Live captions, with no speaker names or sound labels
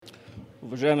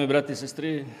Уважаеми брати и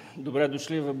сестри, добре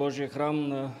дошли в Божия храм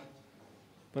на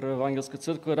Първа Евангелска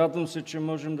църква. Радвам се, че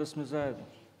можем да сме заедно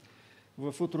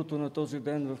в утрото на този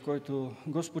ден, в който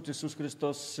Господ Исус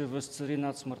Христос се възцари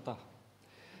над смъртта.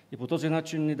 И по този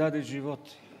начин ни даде живот.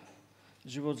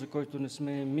 Живот, за който не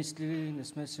сме мислили, не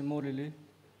сме се молили,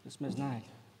 не сме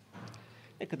знаели.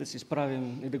 Нека да се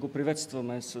изправим и да го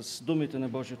приветстваме с думите на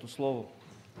Божието Слово.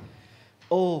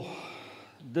 О,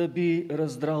 да би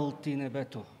раздрал ти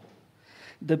небето,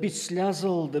 да би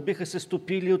слязал, да биха се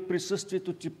стопили от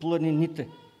присъствието ти планините,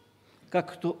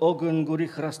 както огън гори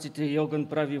храстите и огън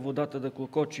прави водата да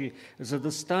клокочи, за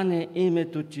да стане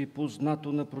името ти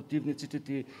познато на противниците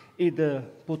ти и да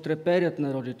потреперят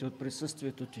народите от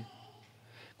присъствието ти.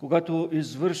 Когато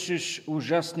извършиш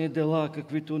ужасни дела,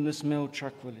 каквито не сме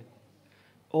очаквали.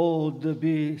 О, да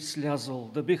би слязал,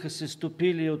 да биха се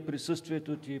стопили от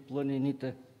присъствието ти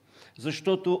планините,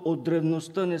 защото от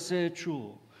древността не се е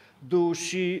чуло, до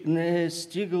уши не е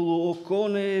стигало, око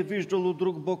не е виждало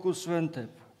друг Бог освен теб,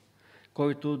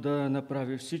 който да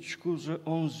направи всичко за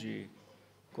онзи,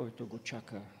 който го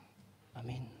чака.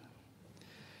 Амин.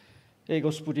 Ей,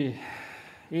 Господи,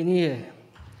 и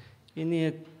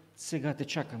ние сега те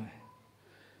чакаме.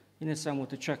 И не само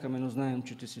те чакаме, но знаем,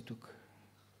 че ти си тук.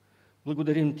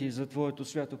 Благодарим ти за Твоето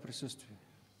свято присъствие.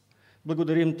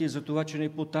 Благодарим ти за това, че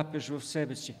не потапяш в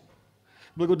себе си.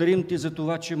 Благодарим ти за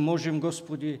това, че можем,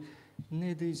 Господи,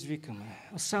 не да извикаме,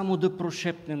 а само да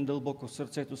прошепнем дълбоко в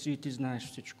сърцето си и ти знаеш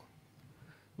всичко.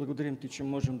 Благодарим ти, че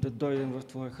можем да дойдем в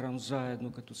Твоя храм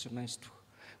заедно като семейство.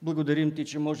 Благодарим ти,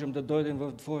 че можем да дойдем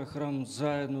в Твоя храм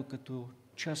заедно като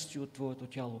части от Твоето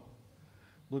тяло.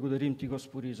 Благодарим ти,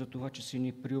 Господи, за това, че си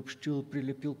ни приобщил,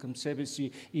 прилепил към себе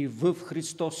си и в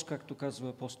Христос, както казва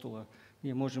апостола,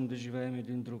 ние можем да живеем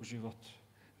един друг живот,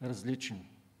 различен,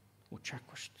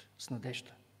 очакващ, с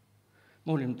надежда.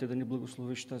 Молим те да ни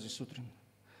благословиш тази сутрин.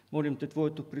 Молим те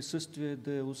Твоето присъствие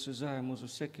да е осезаемо за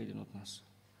всеки един от нас.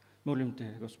 Молим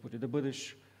те, Господи, да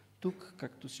бъдеш тук,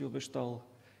 както си обещал,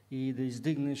 и да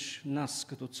издигнеш нас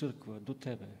като църква до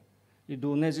Тебе и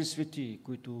до онези светии,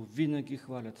 които винаги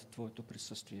хвалят Твоето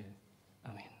присъствие.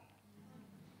 Амин.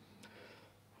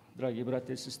 Драги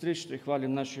братя и сестри, ще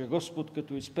хвалим нашия Господ,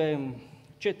 като изпеем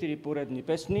 4 поредни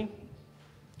песни.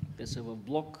 Те са в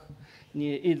блок.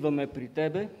 Ние идваме при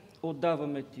Тебе,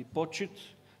 отдаваме Ти почит,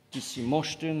 Ти си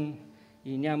мощен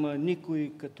и няма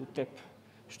никой като Теб.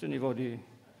 Ще ни води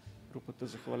групата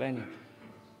за хваление.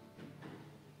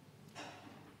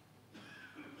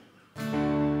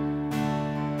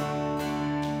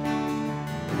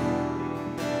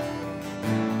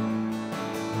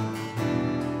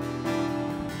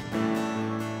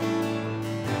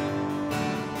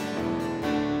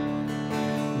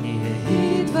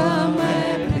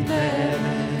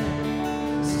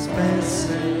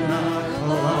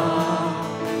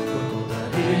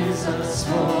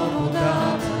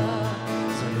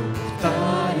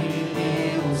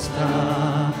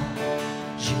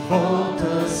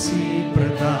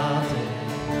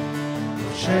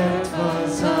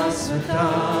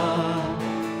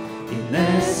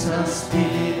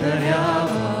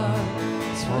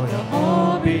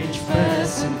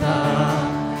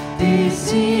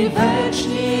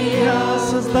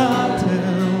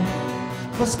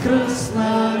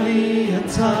 Възкръсналия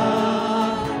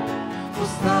цар,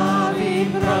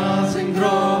 остави празен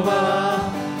гроба,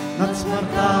 над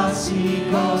смъртта си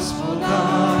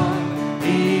Господа,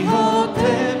 и от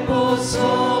Теб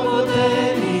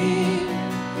освободени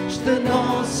ще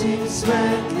носим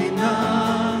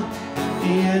светлина,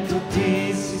 и ето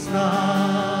Ти си с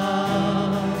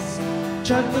нас,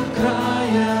 чак до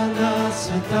края на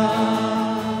света.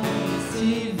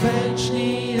 Си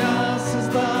вечния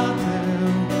Създател,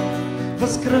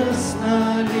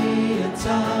 възкръсналия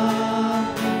цар,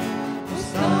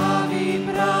 остави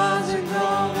празен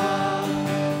гроба,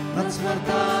 над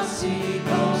смъртта си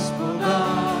Господа,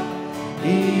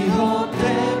 и от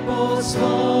Теб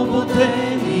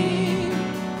освободени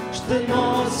ще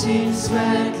носим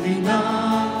светлина,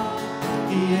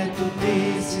 и ето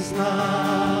Ти си с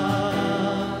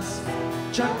нас,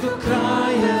 чак до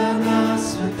края на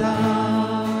света.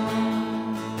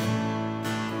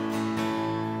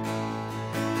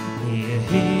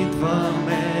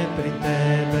 Идваме при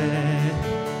Тебе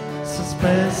с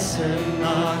песен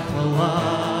на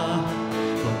хвала,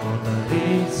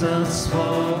 благодарим за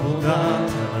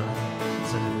свободата,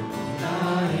 за любовта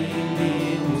и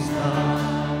милостта.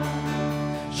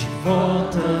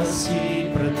 Живота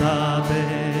си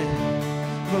предаде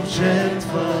в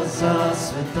жертва за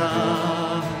света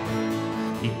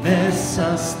и днес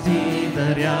аз Ти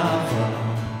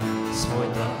дарявам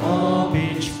своята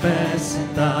обич в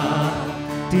песента.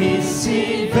 Ти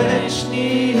си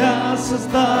вечния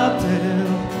Създател,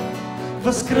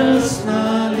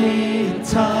 възкръснали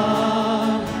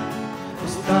цар.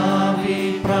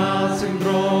 Остави празен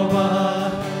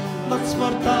гроба, над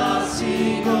смъртта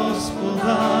си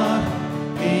Господар,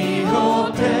 и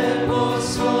от Теб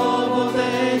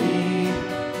освободени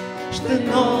ще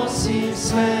носи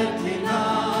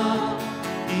светлина.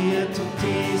 И ето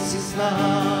Ти си с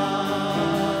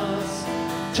нас,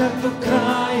 чак до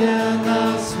края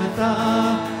на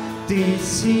света. Ти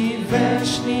си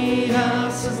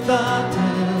вечния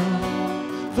Създател,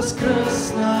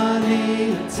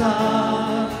 възкръснали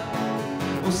цар.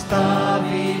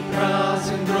 Остави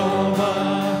празен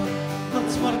гроба,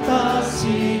 над смъртта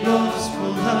си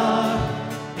Господар,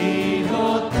 и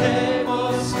от Теб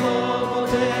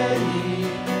освободени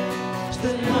ще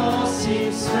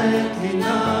носи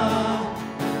светлина.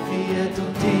 И ето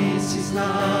Ти си с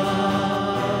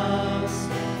нас,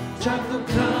 чак до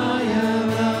края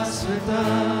на света.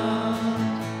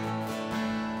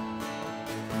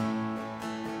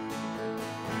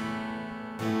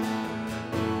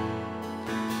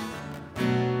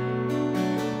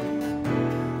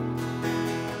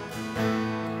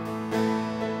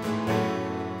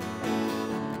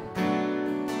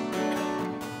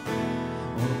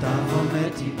 Отдаваме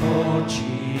Ти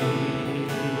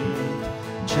почит,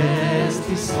 чест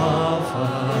и слава,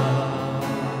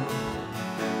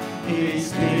 и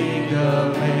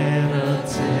стигаме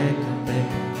ръце към Теб.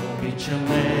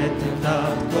 Обичаме Те,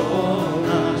 Татко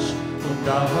наш,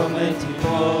 отдаваме Ти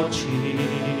почит,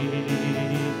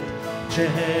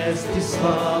 чест и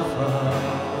слава,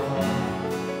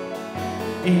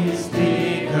 и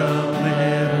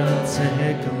стигаме ръце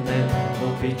към Теб.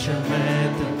 Обичаме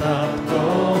Те, Татко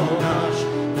наш,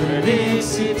 велик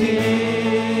си Ти,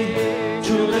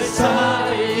 чудеса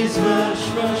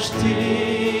извършваш Ти,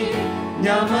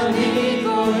 няма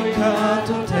никой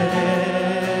като Теб,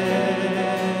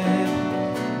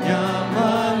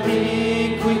 няма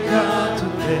никой като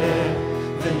Теб,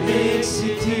 велик си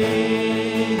Ти,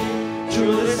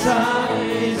 чудеса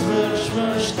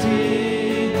извършваш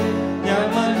Ти,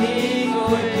 няма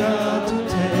никой като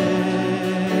Теб.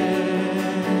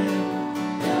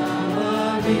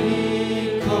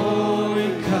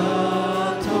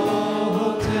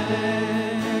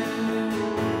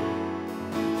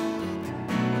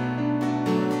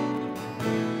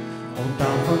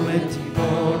 Отдаваме Ти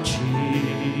почит,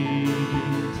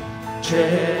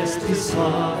 чест и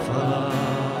слава,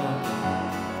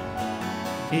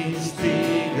 и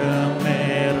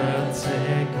стигаме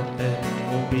ръце към Теб.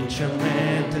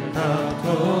 Обичаме Те,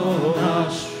 Татко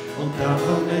наш,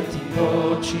 отдаваме Ти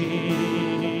почит,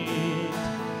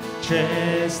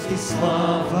 чест и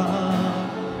слава,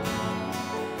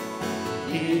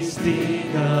 и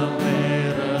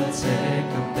стигаме ръце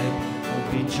към Теб.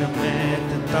 Обичаме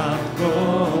Те, Татко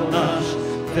наш,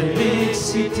 велик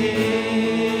си Ти,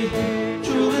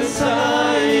 чудеса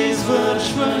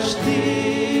извършваш Ти,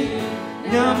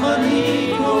 няма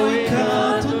никой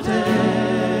като Теб,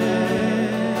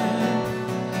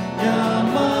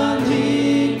 няма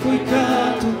никой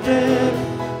като Теб,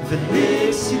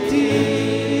 велик си Ти,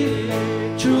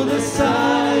 чудеса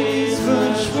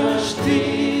извършваш Ти,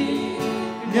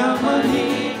 няма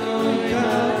никой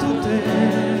като Теб.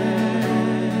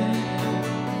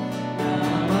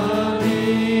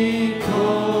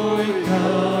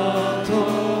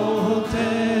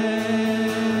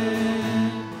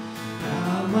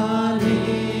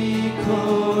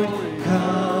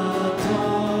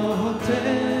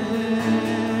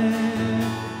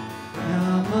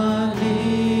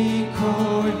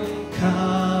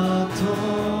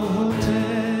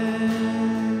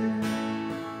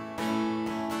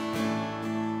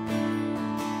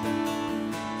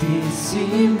 Ти си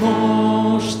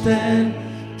мощен,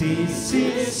 Ти си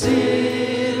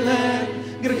силен,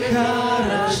 греха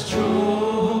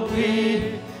разчупи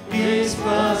и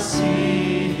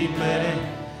спаси ме.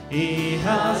 И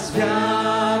аз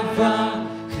вярвам,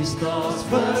 Христос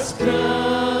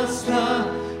възкръсна,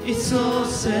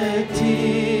 Исусе,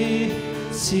 Ти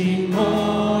си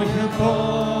моя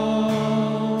Бог.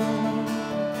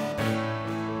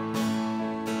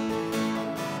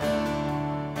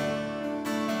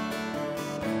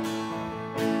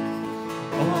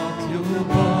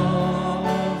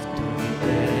 Любов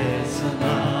дойде за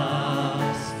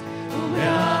нас,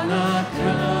 умря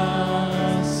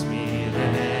кръст,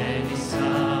 смирени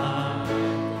са,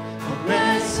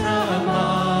 отнес рама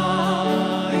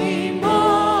и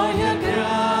моя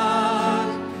грях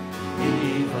и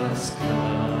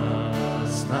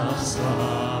възкръсна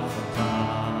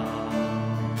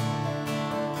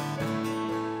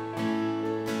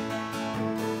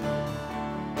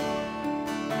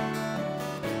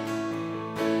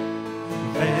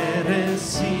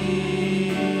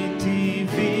си ти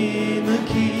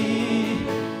винаги,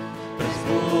 през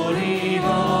бури,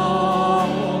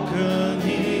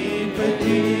 огъни,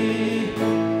 беди,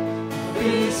 в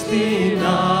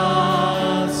истина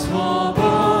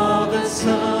свободен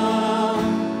съм,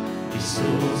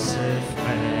 Исусе, в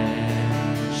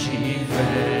мен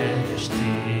живееш ти.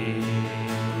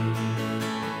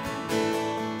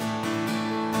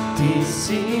 Ти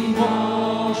си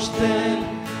мощен,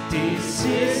 ти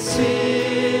си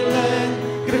силен,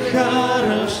 греха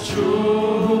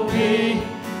разчупи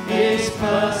и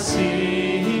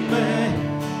спаси ме.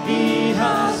 И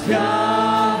аз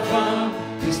вярвам,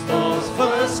 Христос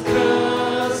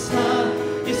възкръсна,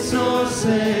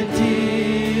 Исусе,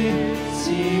 ти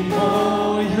си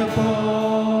моя Бог.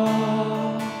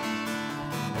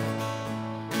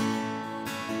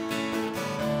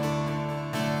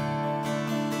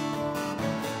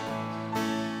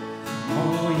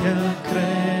 Моя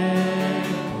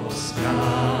крепост,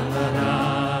 храна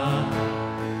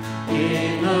и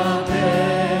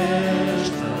надежда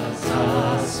за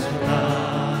света.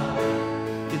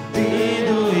 И ти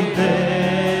дойде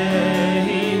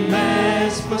и ме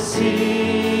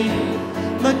спаси,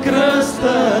 на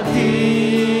кръста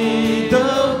ти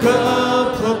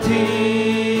дълга плати.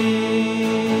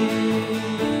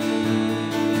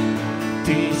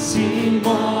 Ти си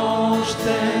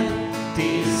мощен, ти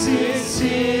си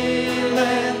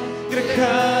силен,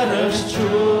 греха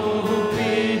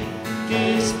разчупи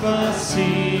и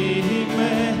спаси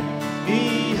ме. И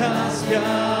аз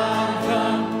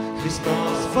вярвам,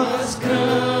 Христос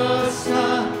възкръсна,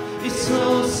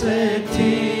 Исусе,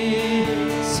 ти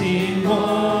си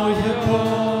моя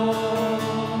Бог.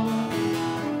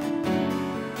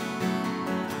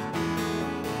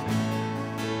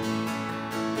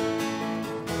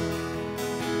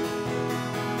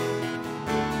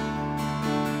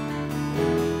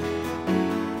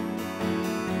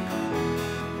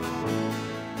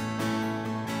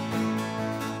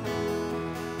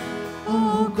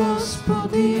 О,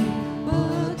 Господи,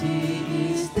 бъди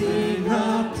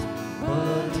издигнат,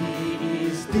 бъди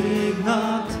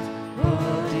издигнат,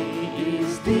 бъди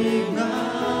издигнат.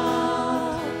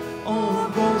 О,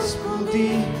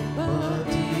 Господи,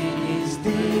 бъди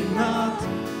издигнат,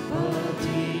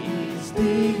 бъди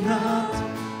издигнат,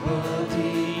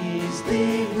 бъди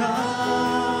издигнат.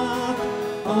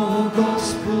 О,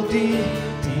 Господи,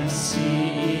 ти си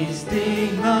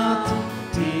издигнат,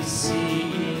 ти си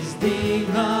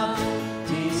издигнат,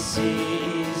 ти си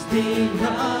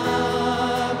издигнат.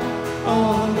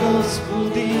 О,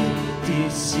 Господи, ти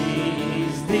си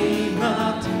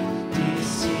издигнат, ти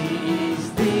си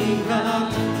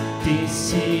издигнат, ти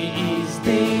си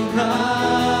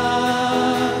издигнат.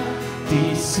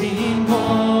 Ти си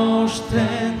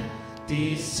мощен,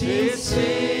 ти си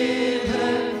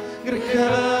силен,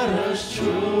 греха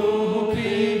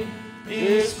разчупи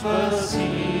и спаси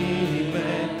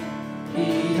ме.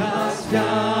 И аз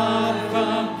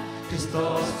вярвам,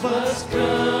 Христос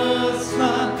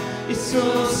възкръсна,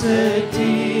 Исусе,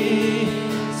 ти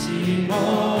си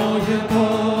моя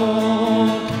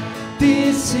Бог.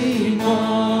 Ти си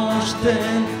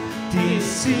мощен, ти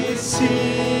си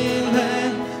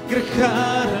силен,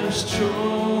 греха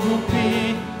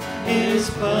разчупи и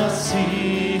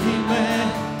спаси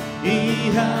ме. И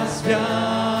аз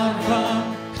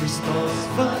вярвам, Христос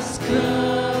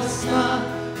възкръсна,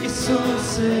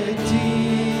 Исусе,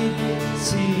 ти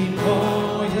си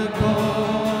моя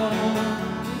Бог.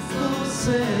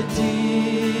 Исусе, ти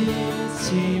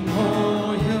си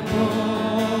моя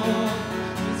Бог.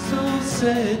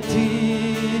 Исусе,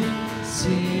 ти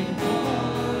си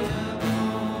моя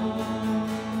Бог.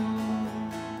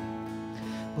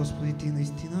 Господи, ти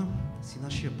наистина си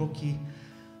нашия Бог и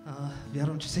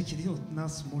вярвам, че всеки един от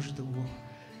нас може да го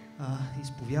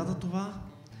изповяда това,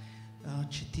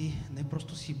 че ти не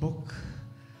просто си Бог,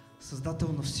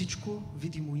 Създател на всичко,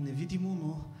 видимо и невидимо,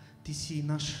 но ти си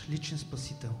наш личен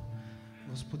Спасител.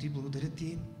 Господи, благодаря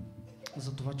ти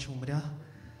за това, че умря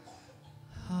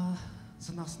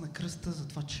за нас на кръста, за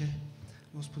това, че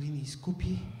Господи ни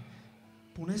изкупи,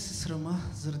 понесе срама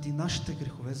заради нашите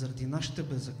грехове, заради нашите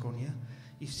беззакония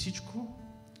и всичко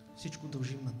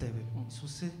дължим на Тебе.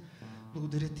 Исусе,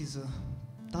 благодаря ти за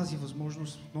тази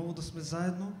възможност отново да сме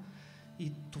заедно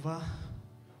и това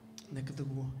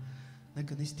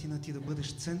нека наистина ти да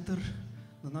бъдеш център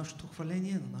на нашето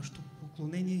хваление, на нашето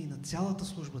поклонение и на цялата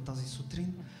служба тази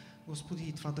сутрин. Господи,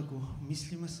 и това да го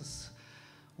мислиме с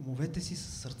умовете си, с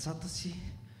сърцата си,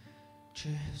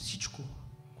 че всичко,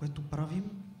 което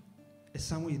правим, е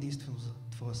само единствено за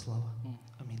Твоя слава.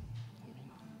 Амин.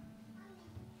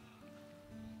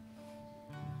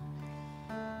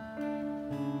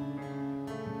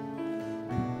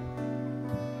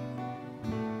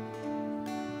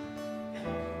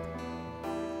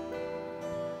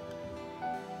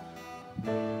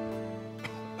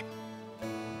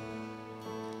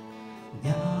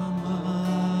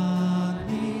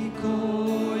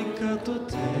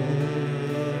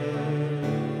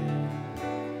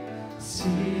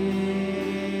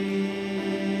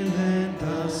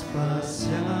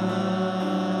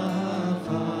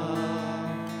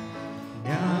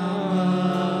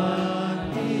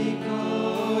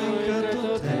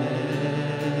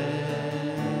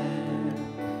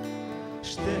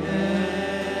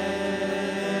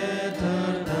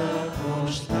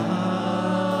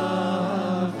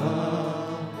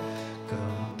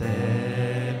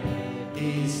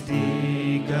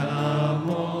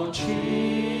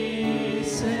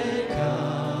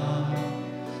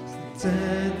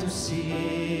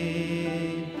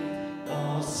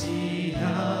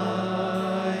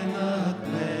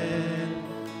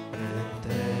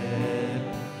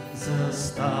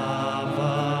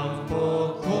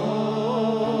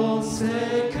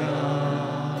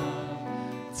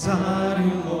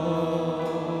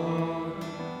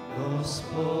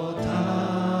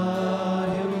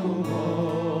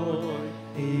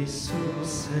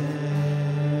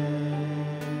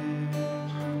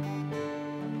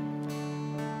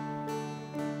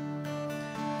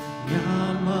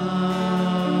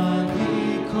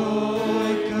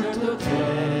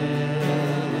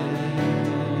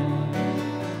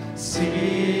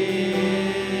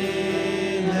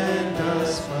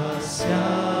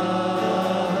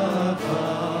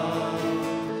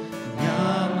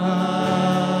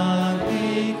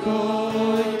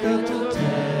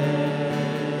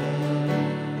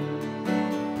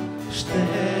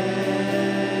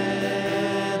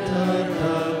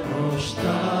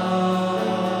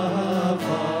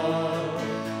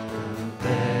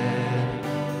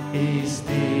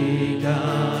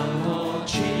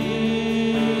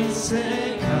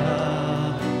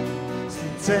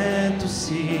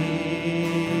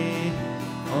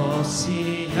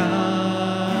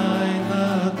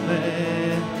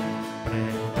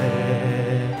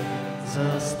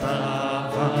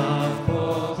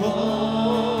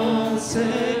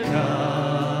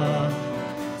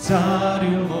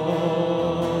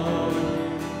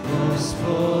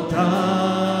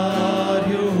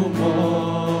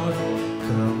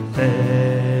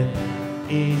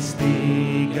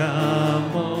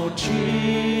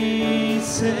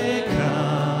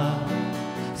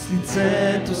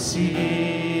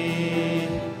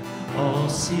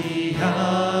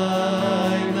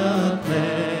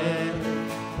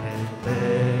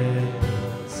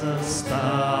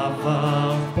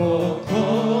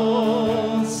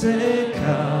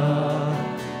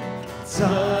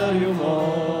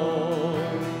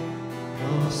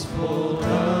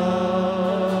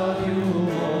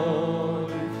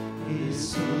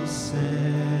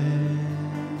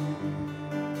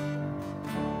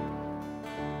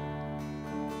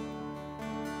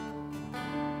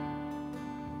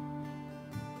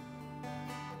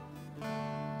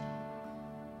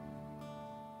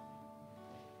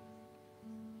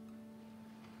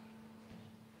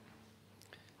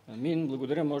 Амин.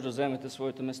 Благодаря. Може да вземете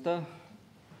своите места.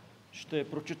 Ще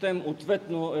прочетем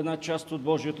ответно една част от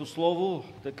Божието Слово,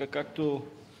 така както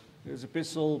е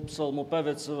записал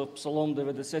псалмопевеца в Псалом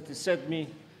 97,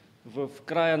 в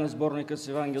края на сборника с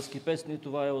евангелски песни.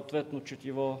 Това е ответно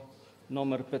четиво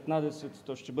номер 15.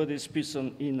 То ще бъде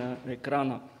изписан и на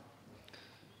екрана.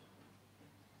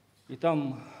 И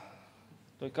там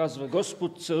той казва: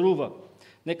 Господ царува,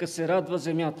 нека се радва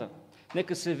земята,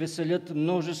 нека се веселят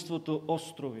множеството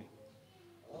острови.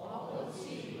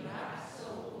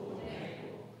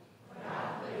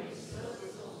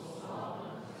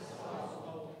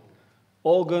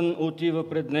 Огън отива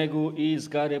пред него и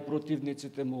изгаря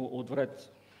противниците му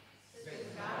отвред.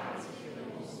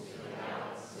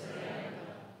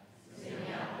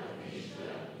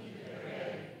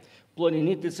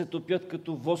 Планините се топят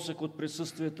като восък от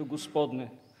присъствието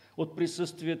Господне, от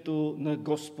присъствието на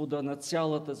Господа на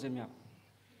цялата земя.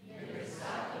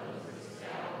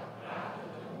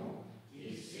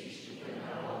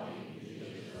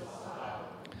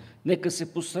 Нека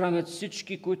се посрамят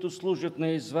всички, които служат на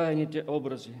изваяните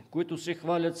образи, които се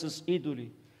хвалят с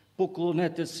идоли.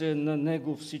 Поклонете се на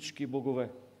него всички богове.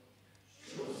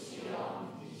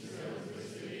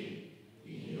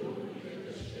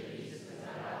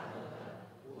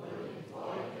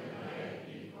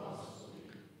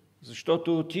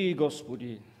 Защото Ти,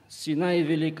 Господи, си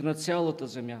най-велик на цялата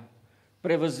земя,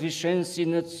 превъзвишен си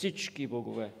над всички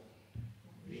богове.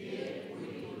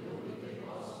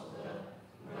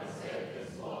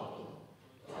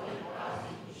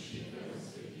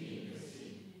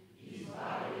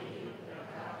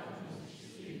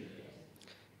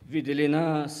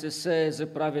 Виделина се сее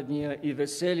за праведния и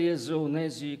веселие за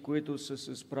онези, които са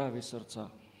с справи сърца.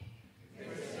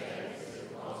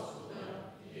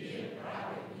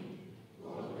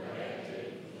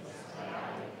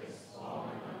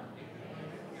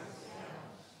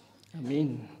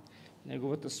 Амин.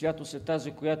 Неговата святост е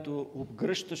тази, която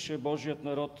обгръщаше Божият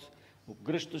народ,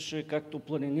 обгръщаше, както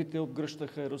планините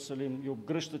обгръщаха Иерусалим и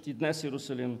обгръщат и днес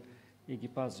Иерусалим и ги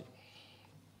пази.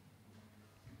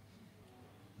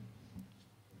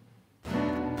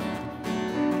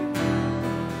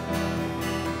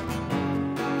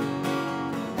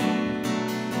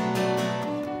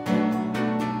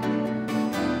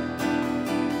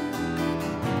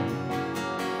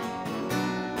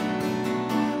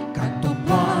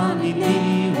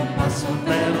 Опасват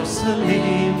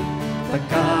Иерусалим,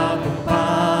 така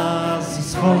попази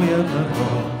своя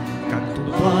народ.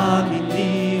 Както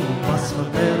планини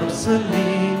опасват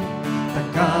Иерусалим,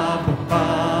 така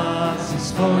попази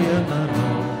своя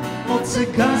народ. От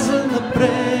сега за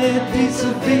напред и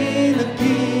за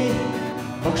винаги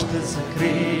Бог ще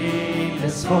закрие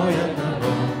своя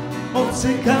народ. От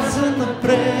сега за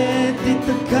напред и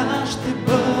така ще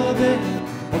бъде,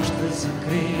 Бог ще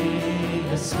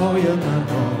закрие своя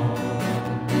народ.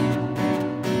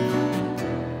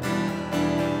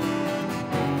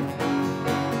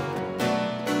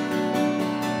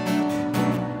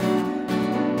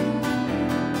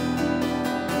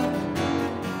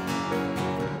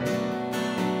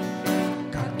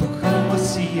 Както хълма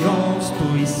Сион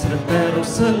стои сред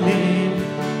Иерусалим,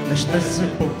 не ще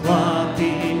се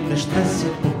поклади, не ще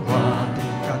се поклади.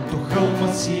 Както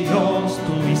хълма Сион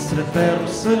стои сред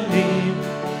Иерусалим,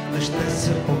 не ще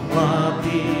се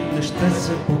поклади, не ще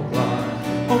се поклади.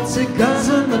 От сега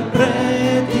за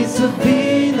напред и за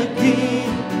винаги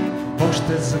Бог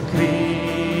ще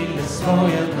закрие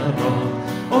своя народ.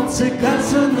 От сега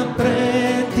за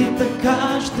напред и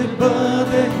така ще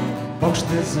бъде, Бог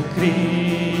ще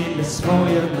закрие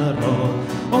своя народ.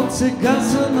 От сега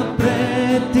за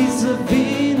напред и за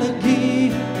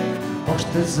винаги Бог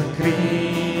ще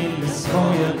закрие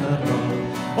своя народ.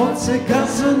 От сега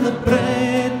за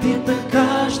напред и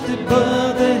така ще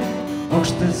бъде, Бог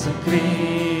ще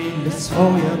закрие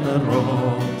своя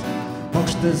народ. Бог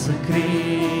ще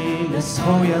закрие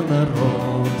своя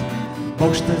народ.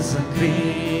 Бог ще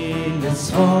закрие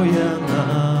своя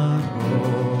народ.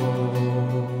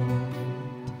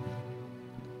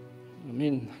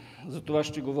 Амин. За това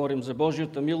ще говорим за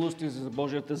Божията милост и за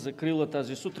Божията закрила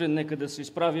тази сутрин. Нека да се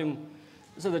изправим,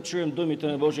 за да чуем думите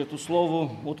на Божието Слово,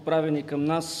 отправени към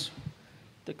нас,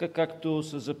 така както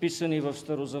са записани в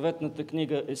Старозаветната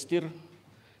книга Естир,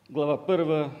 глава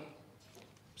 1,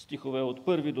 стихове от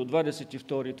 1 до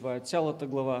 22. Това е цялата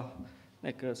глава.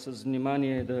 Нека с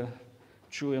внимание да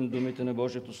чуем думите на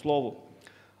Божието Слово.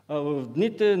 А в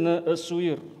дните на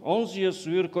Асуир, онзи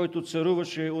Асуир, който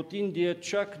царуваше от Индия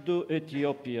чак до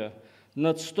Етиопия,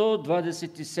 над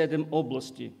 127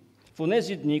 области, в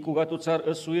онези дни, когато цар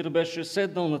Асуир беше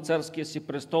седнал на царския си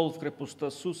престол в крепостта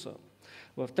Суса,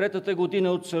 в 3-та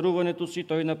година от царуването си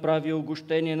той направи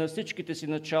огощение на всичките си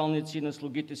началници и на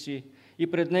слугите си,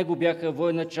 и пред него бяха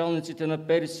военачалниците на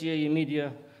Персия и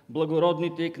Мидия,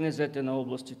 благородните и князете на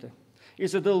областите. И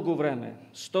за дълго време,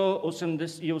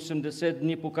 180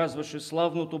 дни, показваше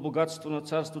славното богатство на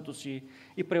царството си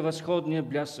и превъзходния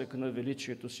блясък на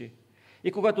величието си.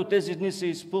 И когато тези дни се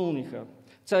изпълниха,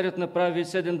 царят направи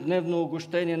 7-дневно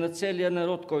огощение на целия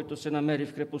народ, който се намери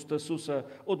в крепостта Суса,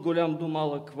 от голям до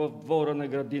малък, в двора на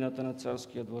градината на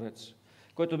царския дворец,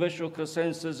 който беше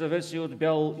украсен с завеси от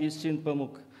бял и син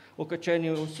памук,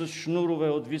 окачени с шнурове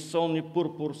от висолни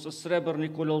пурпур, с сребърни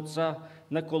колелца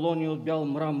на колони от бял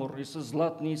мрамор и с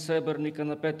златни и сребърни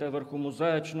канапета върху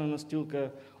мозаична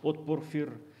настилка от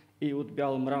порфир и от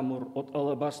бял мрамор, от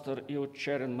алабастър и от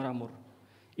черен мрамор.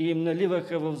 И им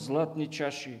наливаха в златни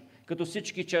чаши, като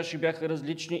всички чаши бяха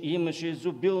различни и имаше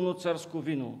изобилно царско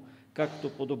вино, както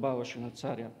подобаваше на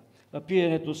царя. А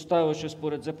пиенето ставаше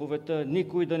според заповедта,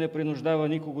 никой да не принуждава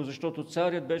никого, защото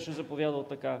царят беше заповядал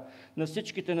така на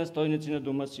всичките настойници на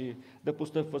дома си да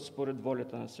постъпват според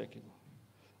волята на всекиго.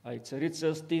 А и царица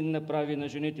Астин направи на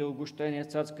жените огощение в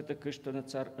царската къща на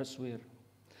цар Асуир.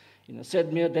 И на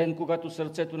 7-я ден, когато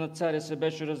сърцето на царя се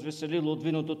беше развеселило от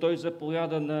виното, той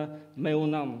заповяда на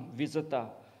Меунам, Визата,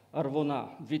 Арвона,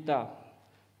 Вита,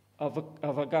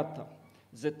 Авагата,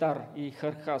 Зетар и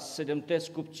Хархас, 7-те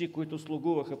скупци, които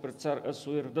слугуваха пред цар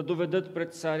Асуир, да доведат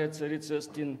пред царя царица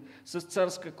Астин с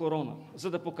царска корона,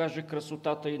 за да покаже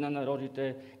красотата и на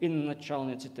народите, и на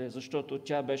началниците, защото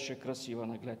тя беше красива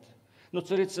на глед. Но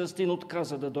царица Астин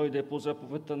отказа да дойде по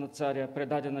заповедта на царя,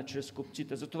 предадена чрез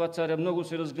скупците. Затова царя много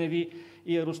се разгневи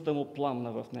и яроста му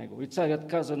пламна в него. И царят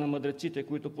каза на мъдреците,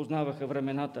 които познаваха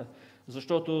времената,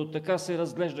 защото така се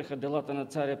разглеждаха делата на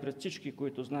царя пред всички,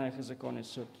 които знаеха законен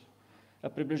съд. А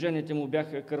приближените му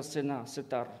бяха Карсена,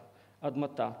 Сетар,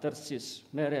 Адмата, Тарсис,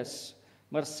 Мерес,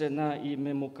 Марсена и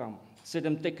Мемукам.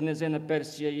 7-те князе на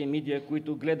Персия и Мидия,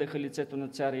 които гледаха лицето на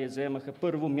царя и заемаха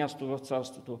първо място в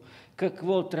царството.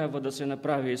 Какво трябва да се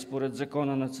направи според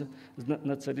закона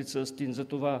на царица Астин за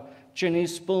това, че не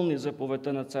изпълни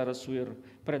заповедта на цар Асуир,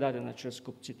 предадена чрез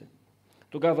купците?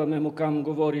 Тогава Мемукан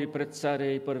говори пред царя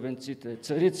и първенците.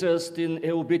 Царица Астин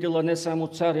е обидела не само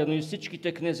царя, но и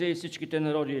всичките князе и всичките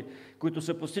народи, които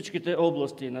са по всичките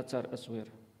области на цар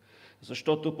Асуир.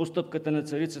 Защото постъпката на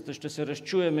царицата ще се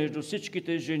разчуе между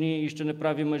всичките жени и ще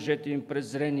направи мъжете им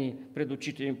презрени пред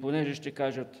очите им, понеже ще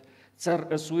кажат: цар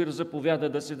Асуир заповяда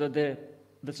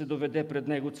да се доведе пред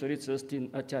него царица Астин,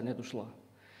 а тя не дошла.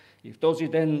 И в този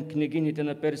ден княгините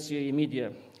на Персия и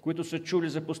Мидия, които са чули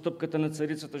за постъпката на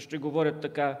царицата, ще говорят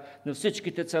така на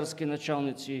всичките царски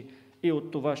началници и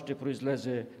от това ще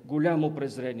произлезе голямо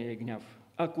презрение и гняв.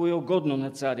 Ако е угодно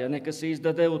на царя, нека се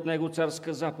издаде от него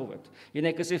царска заповед и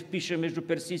нека се впише между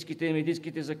персийските и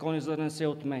медийските закони, за да не се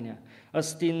отменя.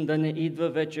 Астин да не идва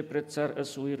вече пред цар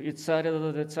Асуир и царя да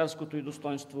даде царското и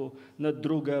достоинство на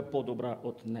друга по-добра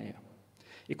от нея.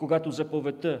 И когато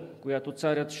заповедта, която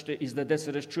царят ще издаде,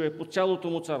 се разчуе по цялото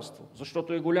му царство,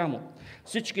 защото е голямо,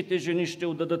 всичките жени ще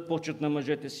отдадат почет на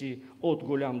мъжете си от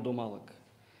голям до малък.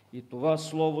 И това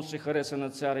слово се хареса на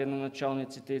царя и на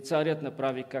началниците, и царят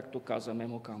направи, както каза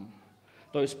Мемукан.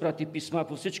 Той изпрати писма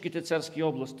по всичките царски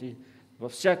области,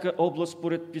 във всяка област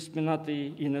според писмената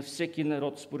и на всеки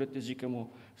народ според езика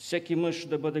му, всеки мъж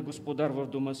да бъде господар в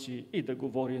дома си и да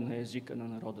говори на езика на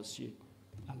народа си.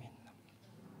 Амин.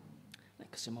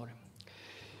 Нека се молим.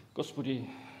 Господи,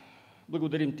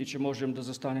 благодарим Ти, че можем да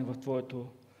застанем в Твоето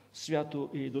свято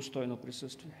и достойно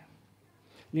присъствие.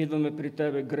 Ние идваме при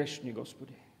Тебе грешни,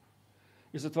 Господи.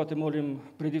 И затова Те молим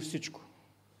преди всичко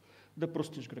да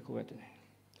простиш греховете ни,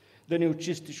 да ни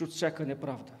очистиш от всяка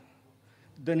неправда,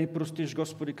 да ни простиш,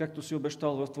 Господи, както си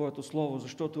обещал в Твоето Слово,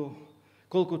 защото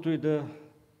колкото и да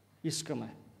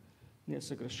искаме, ние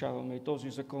съгрешаваме. И този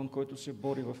закон, който се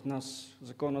бори в нас,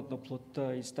 законът на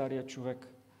плътта и стария човек,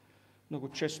 много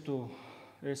често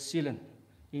е силен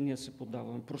и ние се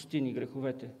поддаваме. Прости ни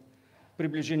греховете,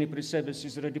 приближи ни при себе си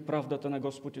заради правдата на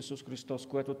Господ Исус Христос,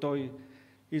 което Той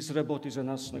изработи за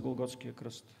нас на Голготския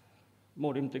кръст.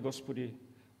 Молим Те, Господи,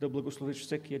 да благословиш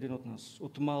всеки един от нас,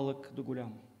 от малък до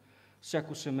голям,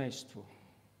 всяко семейство.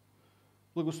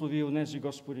 Благослови онези,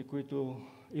 Господи, които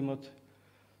имат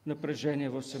напрежение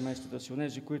в семействата си,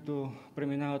 онези, които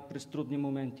преминават през трудни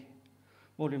моменти.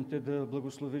 Молим Те да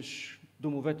благословиш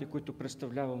домовете, които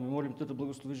представляваме. Молим Те да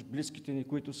благословиш близките ни,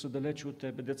 които са далече от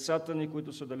Тебе, децата ни,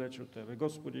 които са далече от Тебе.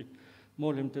 Господи,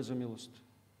 молим Те за милост.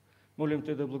 Молим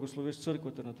Те да благословиш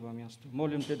църквата на това място.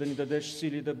 Молим Те да ни дадеш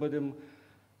сили да бъдем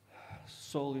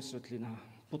сол и светлина,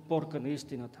 подпорка на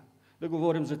истината. Да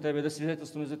говорим за Тебе, да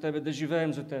свидетелстваме за Тебе, да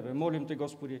живеем за Тебе. Молим Те,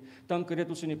 Господи, там,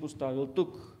 където си ни поставил,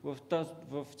 тук,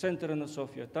 в центъра на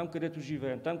София, там, където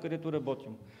живеем, там, където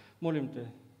работим. Молим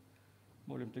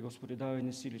Те, Господи, давай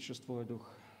ни сили чрез Твоя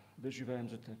дух да живеем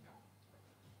за Теб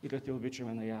и да Те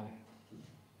обичаме наяве.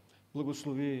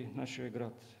 Благослови нашия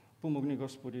град. Помогни,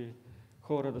 Господи,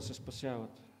 хора да се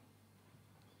спасяват.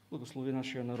 Благослови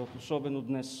нашия народ, особено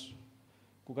днес,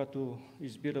 когато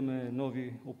избираме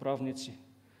нови управници.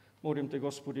 Молим Те,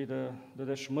 Господи, да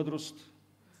дадеш мъдрост,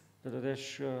 да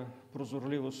дадеш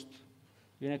прозорливост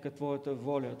и нека Твоята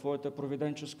воля, Твоята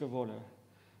провиденческа воля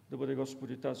да бъде,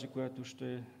 Господи, тази, която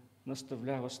ще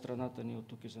наставлява страната ни от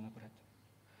тук и занапред.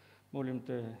 Молим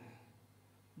Те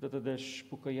да дадеш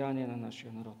покаяние на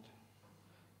нашия народ.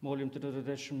 Молим Те да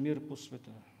дадеш мир по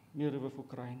света, мир в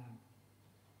Украйна.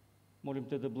 Молим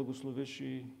Те да благословиш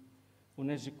и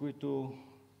онези, които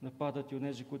нападат, и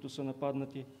онези, които са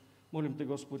нападнати. Молим Те,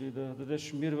 Господи, да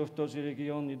дадеш мир в този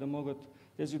регион и да могат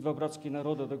тези два братски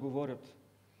народа да говорят,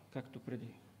 както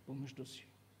преди, помежду си.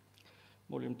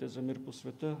 Молим Те за мир по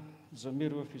света, за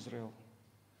мир в Израел.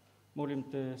 Молим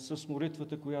Те с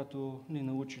молитвата, която ни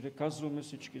научи да казваме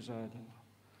всички заедно.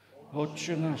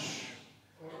 Отче наш,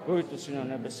 който си на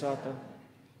небесата,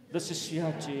 да се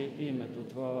святи името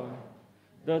Твое,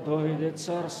 да дойде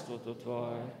царството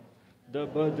Твое, да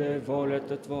бъде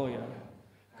волята Твоя,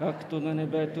 както на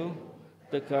небето,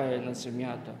 така и на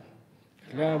земята.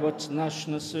 Хлябът наш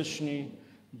насъщни,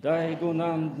 дай го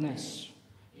нам днес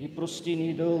и прости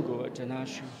ни дълговете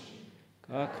наши,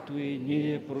 както и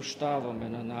ние прощаваме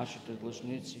на нашите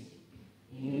длъжници.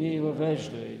 Не ни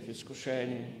въвеждай в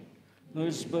изкушение, но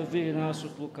избави нас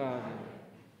от лукавия,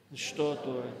 защото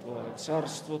е Твое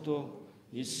царството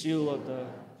и силата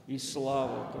и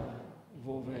славата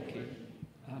вовеки.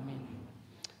 Амин.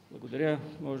 Благодаря.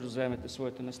 Може да заемете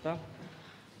своите места.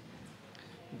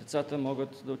 Децата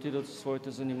могат да отидат в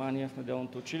своите занимания в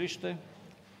неделното училище.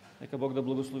 Нека Бог да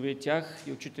благослови и тях,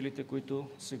 и учителите, които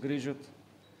се грижат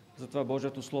за това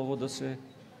Божието Слово да се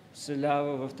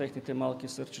вселява в техните малки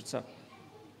сърчица.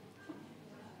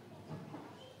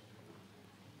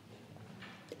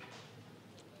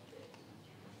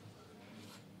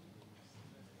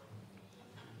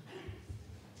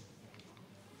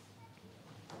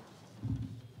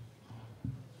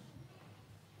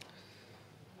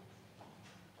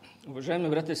 Уважаеми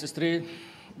братя и сестри,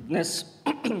 днес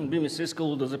би ми се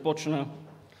искало да започна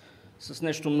с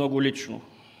нещо много лично.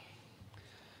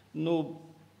 Но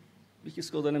бих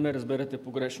искал да не ме разберете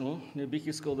погрешно. Не бих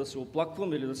искал да се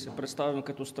оплаквам или да се представям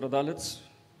като страдалец.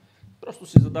 Просто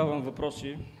си задавам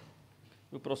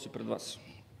въпроси пред вас.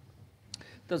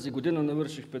 Тази година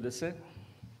навърших 50.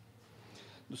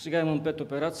 До сега имам 5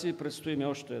 операции, предстои ми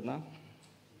още една.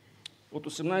 От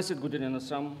 18 години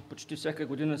насам, почти всяка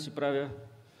година си правя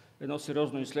едно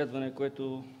сериозно изследване,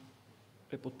 което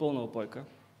е под пълна опойка.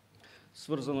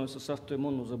 Свързано е с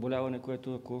автоимунно заболяване,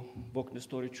 което, ако Бог не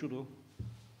стори чудо,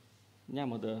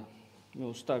 няма да ме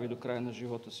остави до края на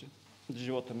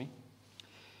живота ми.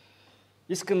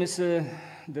 Искаме се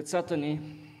децата ни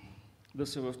да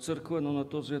са в църква, но на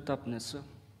този етап не са.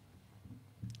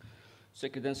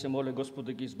 Всеки ден се моля Господ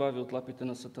да ги избави от лапите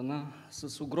на Сатана.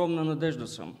 С огромна надежда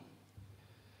съм,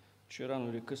 че рано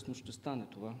или късно ще стане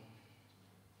това.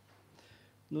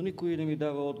 Но никой не ми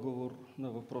дава отговор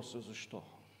на въпроса защо.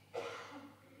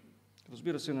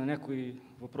 Разбира се, на някои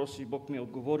въпроси Бог ми е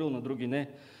отговорил, на други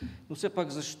не. Но все пак,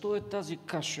 защо е тази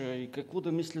каша и какво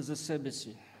да мисля за себе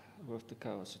си в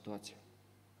такава ситуация?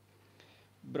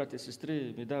 Братя и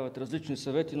сестри ми дават различни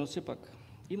съвети, но все пак,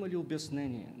 има ли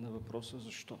обяснение на въпроса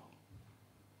защо?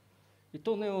 И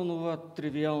то не е онова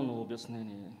тривиално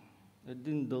обяснение,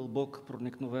 един дълбок,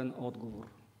 проникновен отговор.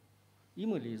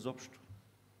 Има ли изобщо?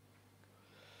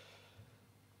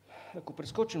 Ако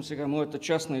прескочим сега моята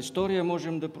частна история,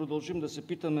 можем да продължим да се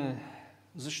питаме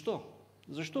защо?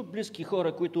 Защо близки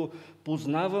хора, които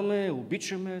познаваме,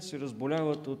 обичаме, се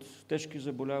разболяват от тежки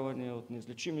заболявания, от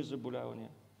неизлечими заболявания?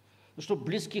 Защо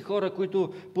близки хора,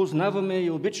 които познаваме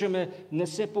и обичаме, не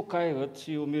се покайват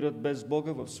и умират без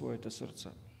Бога в своите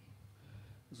сърца?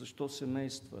 Защо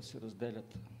семейства се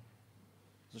разделят?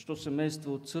 Защо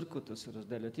семейства от църквата се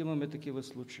разделят? Имаме такива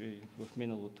случаи в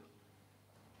миналото.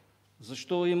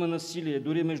 Защо има насилие,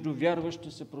 дори между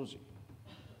вярващи съпрузи?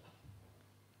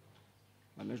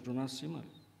 А между нас има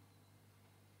ли?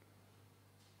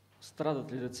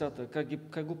 Страдат ли децата?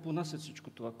 Как го понасят всичко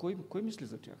това? Кой мисли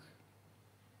за тях?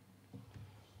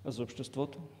 А за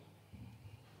обществото?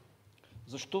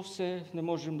 Защо все не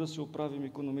можем да се оправим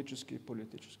икономически и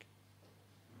политически?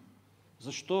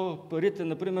 Защо парите,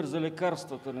 например, за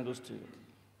лекарствата не достигат?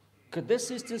 Къде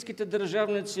са истинските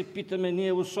държавници, питаме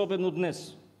ние, особено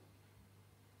днес?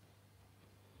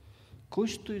 Кой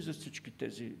стои за всички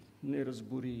тези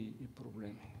неразбори и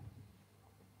проблеми?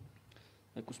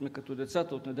 Ако сме като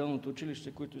децата от неделното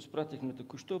училище, които изпратихме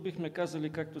току-що, бихме казали,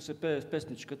 както се пее в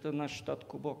песничката, наш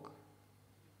татко Бог.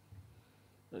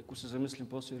 Ако се замислим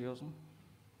по-сериозно,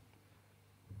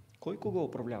 кой кого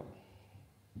управлява?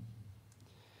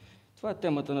 Това е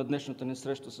темата на днешната ни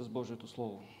среща с Божието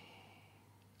Слово.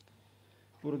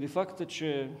 Поради факта,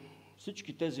 че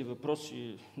всички тези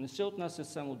въпроси не се отнасят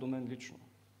само до мен лично,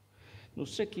 но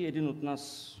всеки един от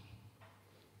нас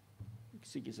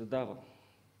си ги задава.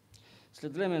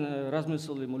 След време на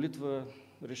размисъл и молитва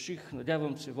реших,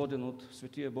 надявам се, воден от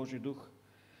Светия Божий Дух,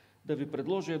 да ви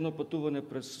предложа едно пътуване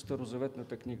през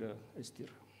Старозаветната книга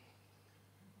Естир.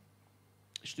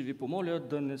 Ще ви помоля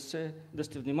да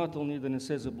сте внимателни и да не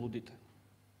се заблудите.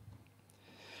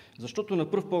 Защото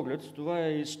на пръв поглед това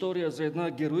е история за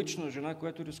една героична жена,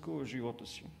 която рискува живота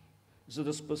си, за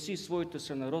да спаси своите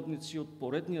сънародници от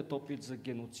поредният опит за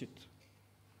геноцид,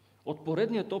 от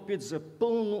поредният опит за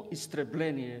пълно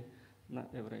изтребление на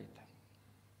евреите.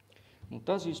 Но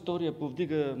тази история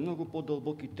повдига много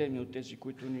по-дълбоки теми от тези,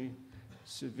 които ни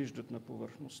се виждат на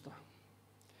повърхността.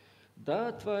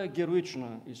 Да, това е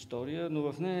героична история,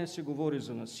 но в нея се говори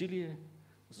за насилие,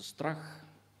 за страх,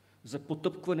 за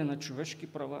потъпкване на човешки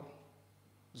права,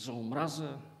 за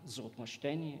омраза, за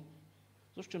отмъщение,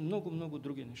 също много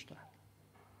други неща.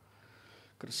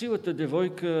 Красивата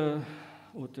девойка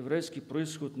от еврейски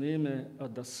произход на име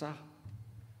Адаса,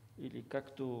 или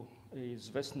както е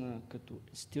известна като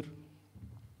Естир,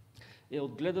 е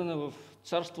отгледана в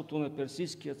царството на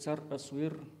персийския цар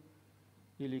Асуир,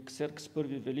 или Ксеркс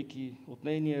първи велики, от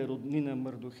нейния роднина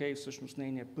Мардохей, всъщност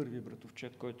нейния първи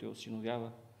братовчет, който я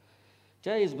осиновява.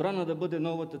 Тя е избрана да бъде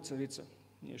новата царица.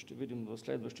 Ние ще видим в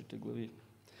следващите глави.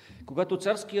 Когато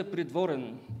царският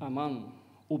придворен Аман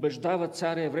убеждава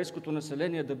царя еврейското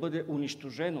население да бъде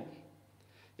унищожено,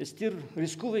 Естир,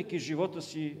 рискувайки живота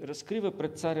си, разкрива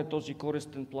пред царя този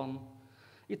користен план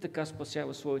и така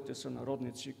спасява своите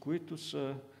сънародници, които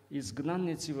са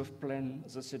изгнанници в плен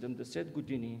за 70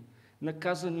 години,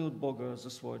 наказани от Бога за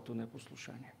своето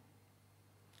непослушание.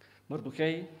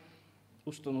 Мардохей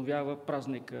установява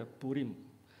празника Пурим,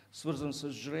 свързан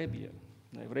с жребия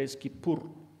на еврейски Пур,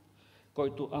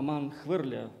 който Аман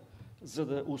хвърля, за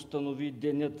да установи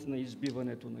денят на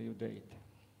избиването на юдеите.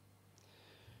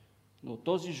 Но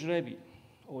този жребий,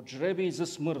 от жребий за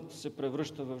смърт, се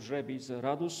превръща в жребий за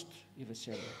радост и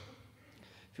веселие.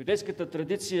 В юдейската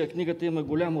традиция книгата има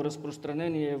голямо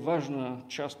разпространение и е важна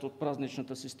част от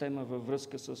празничната система във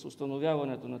връзка с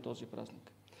установяването на този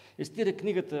празник. Естир е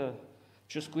книгата,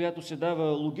 чрез която се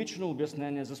дава логично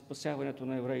обяснение за спасяването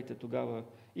на евреите тогава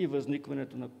и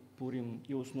възникването на Пурим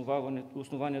и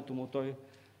основанието му той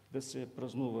да се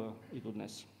празнува и до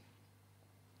днес.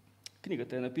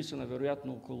 Книгата е написана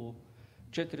вероятно около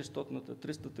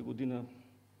 400-300 година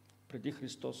преди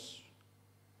Христос.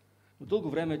 Но дълго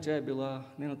време тя е била,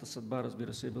 нейната съдба,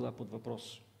 разбира се, е била под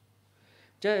въпрос.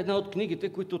 Тя е една от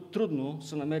книгите, които трудно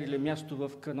са намерили място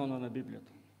в канона на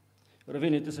Библията.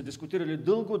 Равините са дискутирали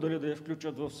дълго дали да я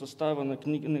включат в състава на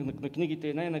книгите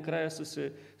и най-накрая са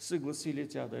се съгласили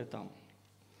тя да е там.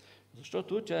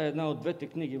 Защото тя е една от двете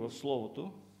книги в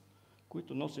Словото,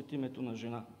 които носят името на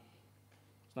жена.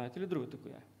 Знаете ли другата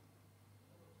коя е?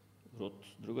 Рут.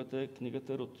 Другата е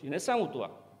книгата Рут. И не само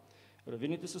това.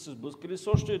 Равините са се сблъскали с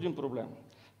още един проблем.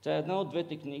 Тя е една от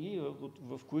двете книги,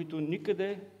 в които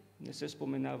никъде не се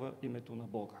споменава името на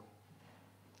Бога.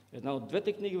 Една от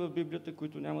двете книги в Библията,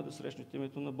 които няма да срещнете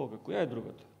името на Бога. Коя е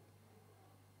другата?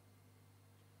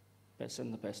 Песен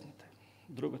на песните.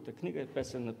 Другата книга е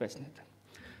Песен на песните.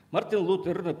 Мартин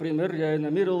Лутер, например, я е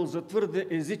намирал за твърде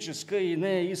езическа и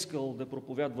не е искал да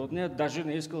проповядва от нея, даже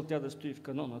не е искал тя да стои в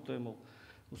канона. Той имал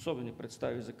особени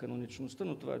представи за каноничността,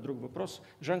 но това е друг въпрос.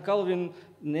 Жан Калвин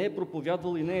не е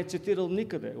проповядвал и не е цитирал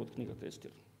никъде от книгата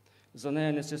Естир. За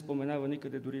нея не се споменава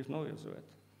никъде, дори и в Новия Завет.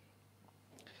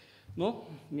 Но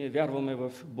ние вярваме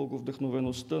в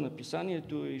боговдъхновеността на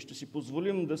писанието и ще си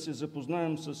позволим да се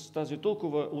запознаем с тази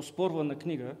толкова оспорвана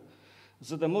книга,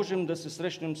 за да можем да се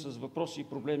срещнем с въпроси и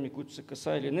проблеми, които са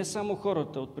касаели не само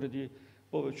хората от преди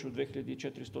повече от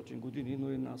 2400 години,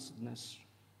 но и нас днес.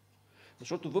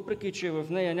 Защото въпреки, че в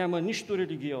нея няма нищо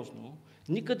религиозно,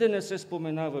 никъде не се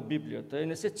споменава Библията и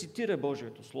не се цитира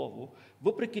Божието Слово,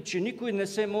 въпреки, че никой не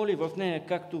се моли в нея,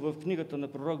 както в книгата на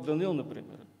пророк Даниил,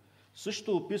 например,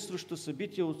 също описваща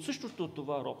събития от същото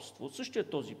това робство, от същия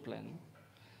този плен,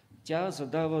 тя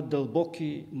задава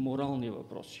дълбоки морални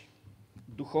въпроси,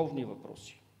 духовни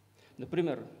въпроси.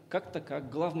 Например, как така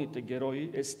главните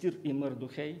герои Естир и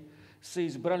Мардохей са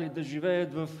избрали да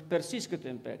живеят в Персийската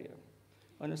империя,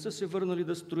 а не са се върнали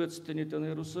да строят стените на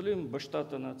Иерусалим.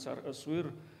 Бащата на цар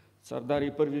Асуир, цар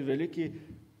Дарий Първи Велики,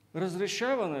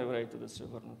 разрешава на евреите да се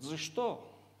върнат. Защо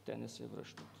те не се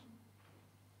връщат?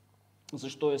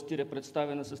 Защо Естир е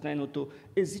представена с нейното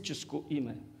езическо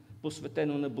име,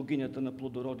 посветено на богинята на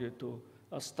плодородието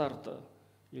Астарта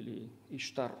или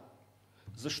Иштар?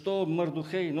 Защо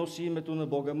Мардохей носи името на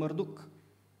бога Мардук?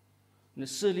 Не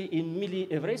са ли им мили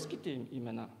еврейските им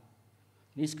имена?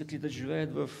 Не искат ли да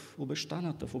живеят в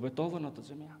обещаната, в обетованата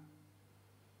земя?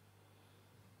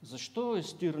 Защо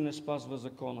Естир не спазва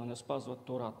закона, не спазва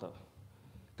Тората,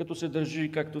 като се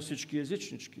държи както всички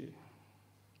езичнички,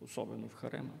 особено в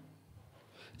харема?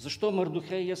 Защо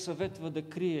Мардохей я съветва да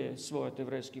крие своят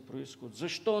еврейски произход?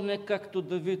 Защо не както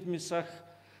Давид, Мисах,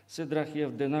 Седрах и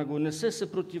Авденаго не се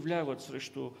съпротивляват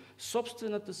срещу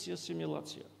собствената си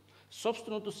асимилация,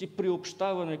 собственото си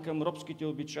приобщаване към робските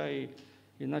обичаи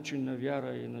и начин на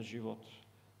вяра и на живот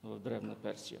в древна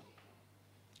Персия?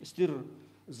 Естир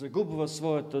загубва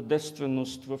своята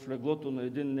девственост в леглото на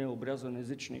един необрязан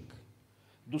езичник.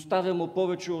 Доставя му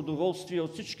повече удоволствие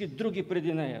от всички други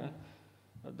преди нея,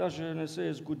 а даже не се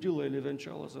е сгодила или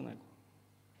венчала за него.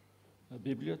 А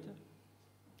Библията,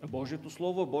 а Божието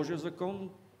Слово, Божия закон,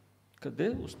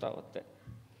 къде остават те?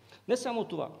 Не само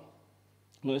това,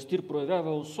 но Естир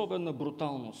проявява особена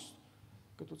бруталност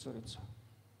като царица.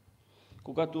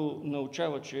 Когато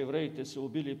научава, че евреите са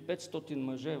убили 500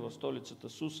 мъже в столицата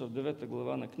Суса в 9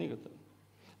 глава на книгата,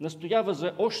 настоява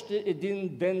за още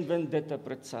един ден вендета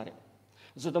пред царя,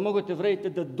 за да могат евреите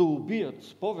да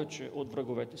доубият повече от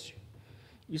враговете си.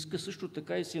 Иска също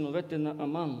така и синовете на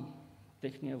Аман,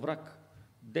 техния враг,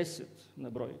 10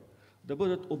 на брой, да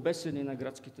бъдат обесени на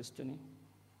градските стени.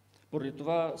 Поради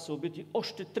това са убити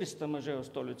още 300 мъже в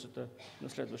столицата на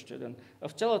следващия ден. А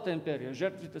в цялата империя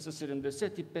жертвите са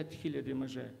 75 000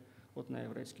 мъже от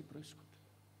нееврейски произход.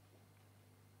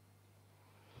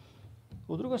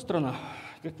 От друга страна,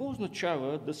 Какво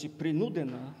означава да си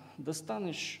принудена да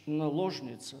станеш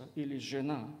наложница или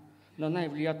жена на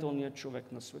най-влиятелния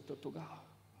човек на света тогава?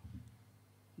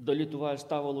 Дали това е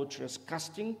ставало чрез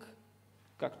кастинг,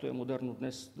 както е модерно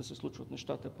днес да се случват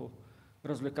нещата по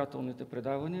развлекателните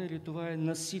предавания, или това е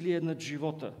насилие над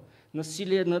живота,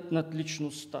 насилие над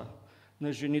личността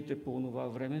на жените по онова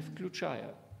време,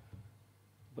 включая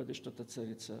бъдещата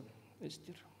царица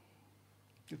Естир.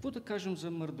 Какво да кажем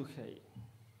за Мърдохей?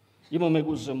 Имаме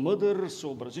го за мъдър,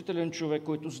 съобразителен човек,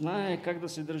 който знае как да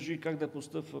се държи и как да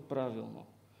постъпва правилно.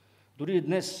 Дори и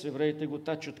днес евреите го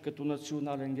тачат като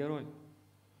национален герой.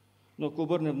 Но ако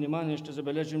обърнем внимание, ще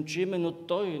забележим, че именно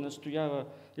той настоява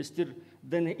Естир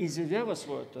да не изявява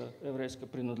своята еврейска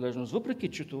принадлежност,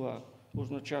 въпреки че това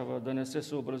означава да не се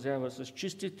съобразява с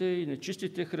чистите и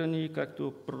нечистите храни,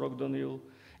 както пророк Даниил,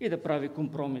 и да прави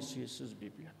компромиси с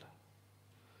Библията.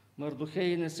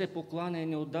 Мърдохей не се покланя и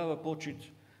не отдава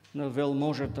почит на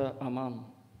велможата Аман.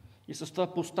 И с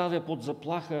това поставя под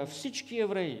заплаха всички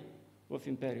евреи в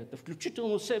империята,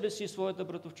 включително себе си и своята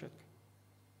братовчетка.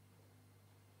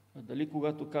 А дали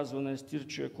когато казва на Естир,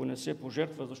 че ако не се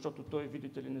пожертва, защото той,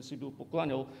 видите ли, не си бил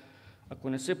покланял, ако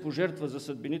не се пожертва за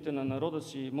съдбините на народа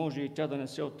си, може и тя да не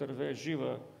се отърве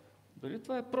жива, дали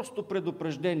това е просто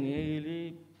предупреждение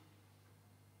или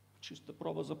чиста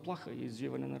проба заплаха и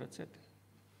извиване на ръцете?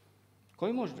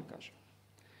 Кой може да каже?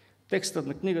 Текстът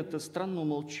на книгата странно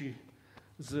мълчи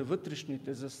за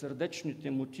вътрешните, за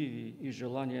сърдечните мотиви и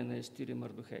желания на Естир и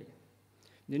Мърдохей.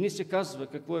 Не ни се казва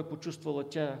какво е почувствала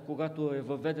тя, когато е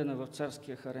въведена в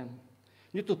царския харем.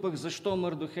 Нито пък защо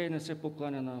Мърдохей не се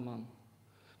покланя на Аман.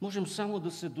 Можем само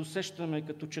да се досещаме,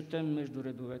 като четем между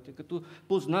редовете, като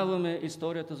познаваме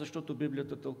историята, защото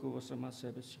Библията тълкува сама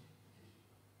себе си.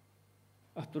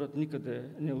 Авторът никъде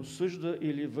не осъжда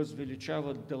или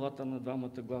възвеличава делата на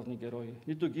двамата главни герои,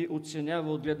 нито ги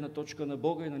оценява от гледна точка на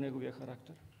Бога и на Неговия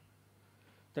характер.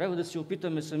 Трябва да се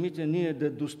опитаме самите ние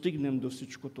да достигнем до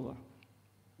всичко това.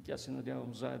 Тя се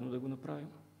надявам заедно да го направим.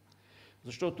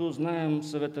 Защото знаем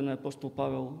съвета на апостол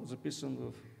Павел, записан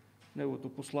в неговото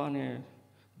послание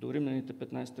до Римляните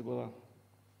 15 глава.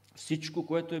 Всичко,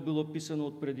 което е било писано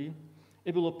отпреди,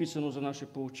 е било писано за наше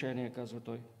поучение, казва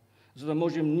той, за да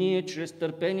можем ние чрез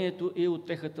търпението и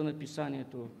утехата на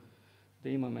писанието да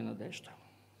имаме надежда.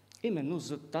 Именно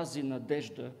за тази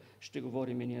надежда ще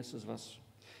говорим и ние с вас.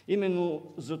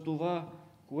 Именно за това,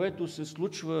 което се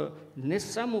случва не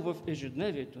само в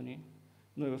ежедневието ни,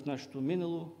 но и в нашето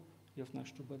минало и в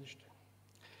нашето бъдеще.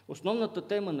 Основната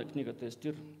тема на книгата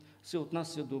Естир се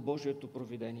отнася до Божието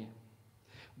провидение.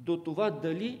 До това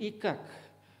дали и как,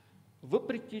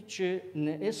 въпреки че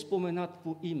не е споменат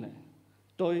по име,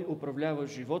 той управлява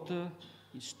живота,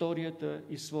 историята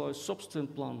и своя собствен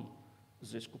план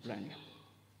за изкупление.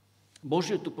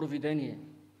 Божието провидение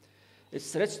е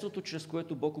средството, чрез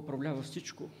което Бог управлява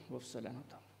всичко в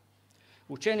Вселената.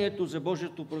 Учението за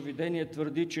Божието провидение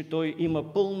твърди, че Той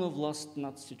има пълна власт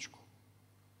над всичко.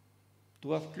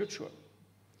 Това включва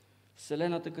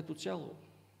Вселената като цяло.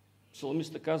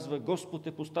 Псалмиста казва: Господ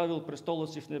е поставил престола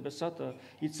си в небесата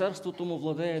и царството му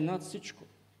владее над всичко.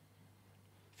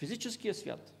 Физическия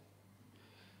свят.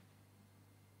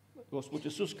 Господ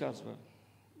Исус казва: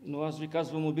 но аз ви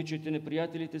казвам, обичайте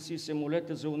неприятелите си и се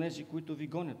молете за онези, които ви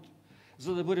гонят,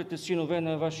 за да бъдете синове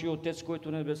на вашия Отец, който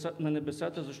е на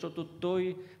небесата, защото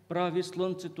Той прави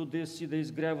слънцето да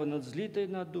изгрява над злите и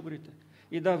над добрите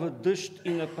и дава дъжд и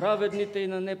на праведните, и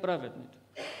на неправедните.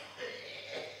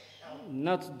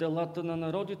 Над делата на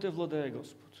народите владее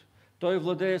Господ. Той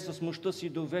владее с мощта си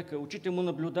до века. Очите му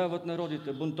наблюдават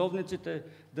народите, бунтовниците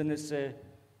да не се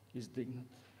издигнат.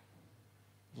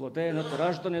 Владее над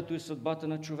раждането и съдбата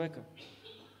на човека.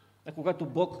 А когато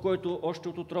Бог, който още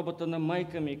от утробата на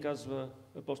майка ми, казва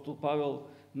апостол Павел,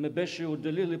 ме беше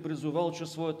отделил и призовал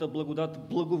чрез своята благодат,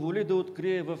 благоволи да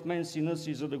открие в мен сина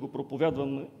си, за да го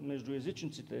проповядвам между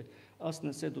езичниците, аз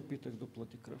не се допитах до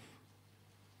плът и кръв.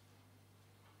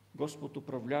 Господ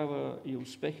управлява и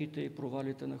успехите и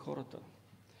провалите на хората.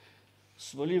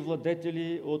 Свали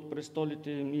владетели от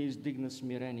престолите им и издигна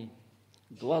смирени.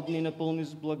 Гладни напълни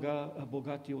с блага, а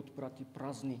богати отпрати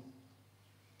празни,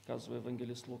 казва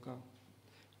евангелист Лука.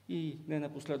 И не на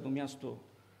последно място,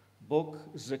 Бог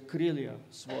закриля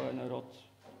своя народ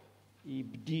и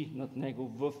бди над него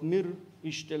в мир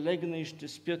и ще легна и ще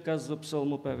спя, казва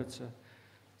псалмопевеца,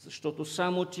 защото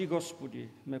само Ти, Господи,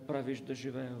 ме правиш да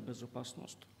живея в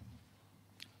безопасност.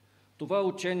 Това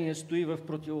учение стои в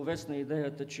противовес на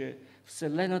идеята, че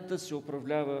Вселената се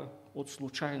управлява от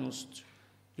случайност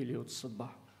или от съдба.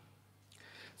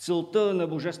 Целта на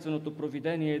божественото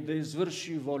провидение е да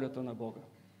извърши волята на Бога.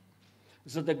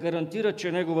 За да гарантира,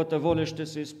 че неговата воля ще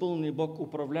се изпълни, Бог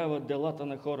управлява делата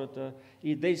на хората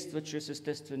и действа чрез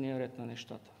естествения ред на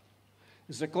нещата.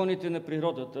 Законите на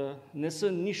природата не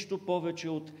са нищо повече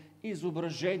от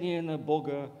изображение на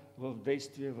Бога в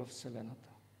действие в Вселената.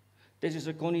 Тези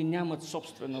закони нямат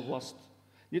собствена власт,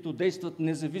 нито действат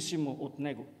независимо от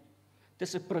Него. Те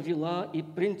са правила и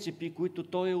принципи, които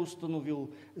Той е установил,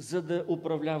 за да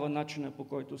управлява начина, по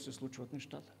който се случват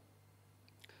нещата.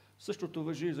 Същото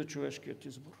важи и за човешкият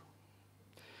избор.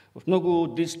 В много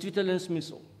действителен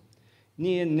смисъл,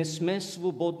 ние не сме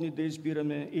свободни да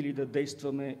избираме или да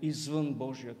действаме извън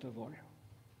Божията воля.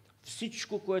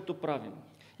 Всичко, което правим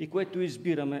и което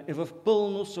избираме, е в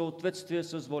пълно съответствие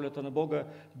с волята на Бога,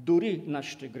 дори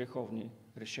нашите греховни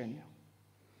решения.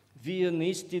 Вие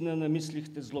наистина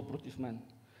намислихте зло против мен,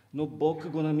 но Бог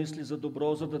го намисли за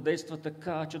добро, за да действа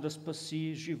така, че да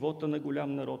спаси живота на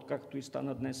голям народ, както и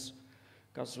стана днес,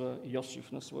 казва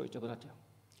Йосиф на своите братя.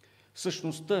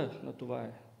 Същността на това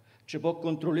е, че Бог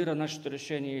контролира нашите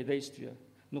решения и действия,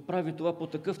 но прави това по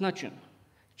такъв начин,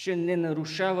 че не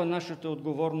нарушава нашата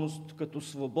отговорност като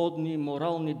свободни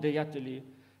морални деятели,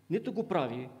 нито го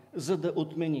прави, за да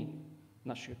отмени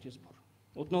нашият избор.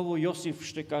 Отново Йосиф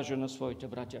ще каже на своите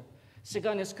братя: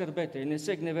 сега не скърбете и не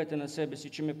се гневете на себе си,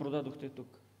 че ме продадохте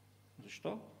тук.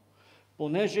 Защо?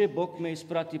 Понеже Бог ме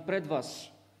изпрати пред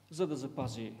вас, за да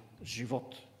запази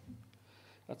живот.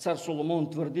 А цар Соломон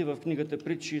твърди в книгата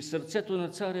Притчи: сърцето на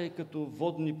царя е като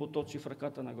водни потоци в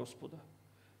ръката на Господа.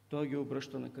 Той ги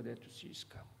обръща на където си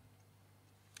иска.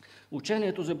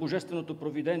 Учението за божественото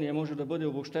провидение може да бъде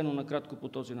обобщено накратко по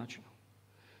този начин.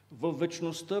 Във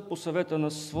вечността, по съвета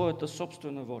на своята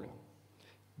собствена воля,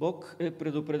 Бог е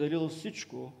предопределил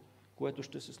всичко, което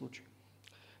ще се случи.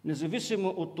 Независимо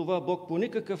от това, Бог по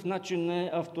никакъв начин не е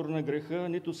автор на греха,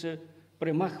 нито се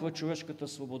премахва човешката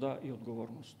свобода и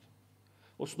отговорност.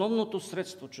 Основното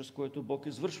средство, чрез което Бог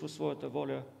извършва своята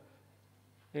воля,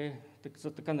 е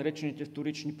за така наречените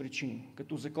вторични причини,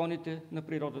 като законите на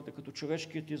природата, като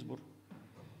човешкият избор,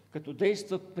 като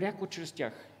действа пряко чрез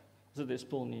тях, за да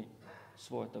изпълни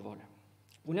своята воля.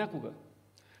 Понякога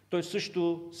Той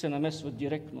също се намесва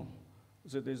директно,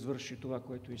 за да извърши това,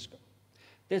 което иска.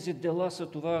 Тези дела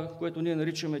са това, което ние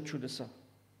наричаме чудеса.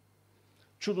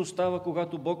 Чудо става,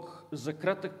 когато Бог за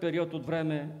кратък период от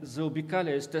време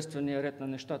заобикаля естествения ред на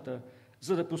нещата,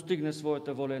 за да постигне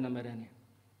своята воля и намерение.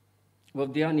 В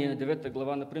Деяния 9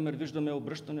 глава, например, виждаме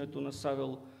обръщането на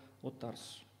Савел от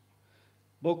Тарс.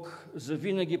 Бог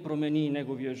завинаги промени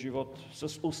неговия живот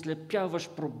с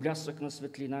ослепяващ проблясък на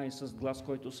светлина и с глас,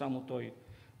 който само той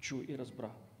чу и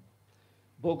разбра.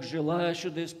 Бог желаеше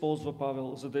да използва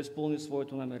Павел, за да изпълни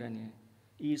своето намерение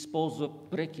и използва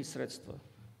преки средства,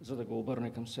 за да го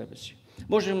обърне към себе си.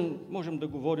 Можем да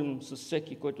говорим с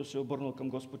всеки, който се е обърнал към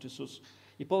Господ Исус,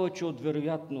 и повече от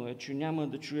вероятно е, че няма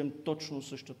да чуем точно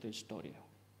същата история.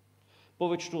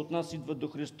 Повечето от нас идват до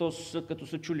Христос, като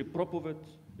са чули проповед,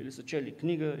 или са чели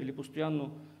книга, или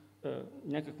постоянно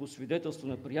някакво свидетелство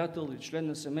на приятел или член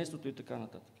на семейството и така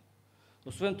нататък.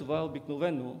 Освен това,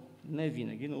 обикновено, не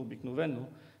винаги, но обикновено,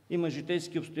 има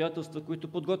житейски обстоятелства,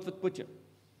 които подготвят пътя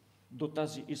до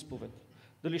тази изповед.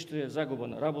 Дали ще е загуба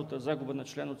на работа, загуба на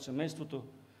член от семейството,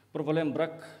 провален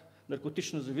брак,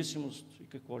 наркотична зависимост и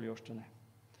какво ли още не.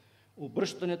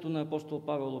 Обръщането на апостол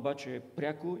Павел обаче е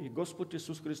пряко и Господ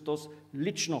Исус Христос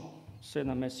лично се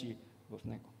намеси в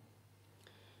него.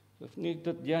 В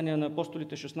книгата Деяния на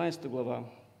апостолите 16 глава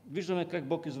виждаме как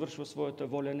Бог извършва своята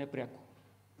воля непряко.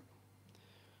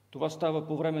 Това става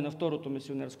по време на второто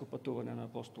мисионерско пътуване на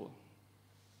апостола.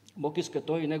 Бог иска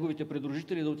той и неговите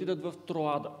придружители да отидат в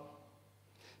Троада.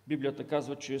 Библията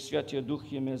казва, че Святия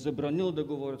Дух им е забранил да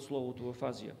говорят Словото в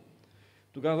Азия.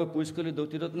 Тогава поискали да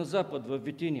отидат на запад, в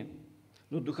Витиния,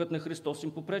 но Духът на Христос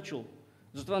им попречил.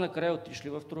 Затова накрая отишли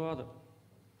в Троада.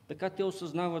 Така те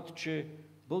осъзнават, че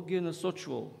Бог ги е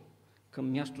насочвал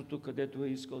към мястото, където е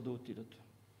искал да отидат.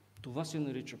 Това се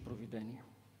нарича провидение.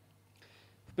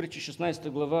 В Притчи 16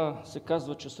 глава се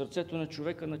казва, че сърцето на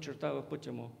човека начертава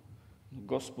пътя му, но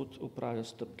Господ оправя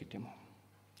стъпките му.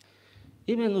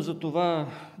 Именно за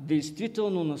това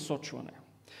действително насочване,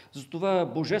 за това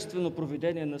божествено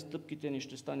провидение на стъпките ни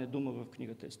ще стане дума в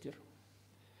книгата Естир.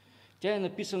 Тя е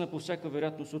написана по всяка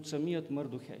вероятност от самият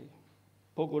Мърдохей,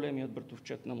 по-големият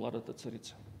братовчет на младата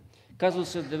царица. Казва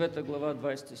се в 9 глава,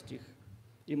 20 стих.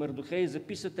 И Мърдохей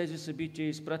записа тези събития и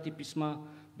изпрати писма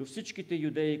до всичките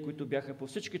юдеи, които бяха по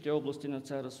всичките области на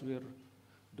цар Асуир,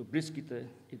 до близките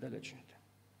и далечните.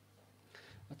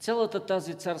 А цялата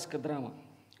тази царска драма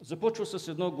започва с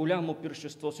едно голямо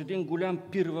пиршество, с един голям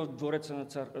пир в двореца на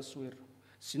цар Асуир,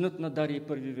 синът на Дарий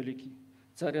Първи Велики,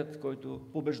 царят, който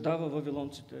побеждава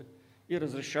вавилонците и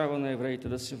разрешава на евреите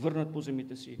да се върнат по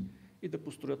земите си и да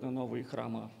построят наново и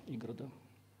храма, и града.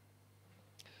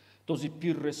 Този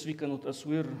пир е свикан от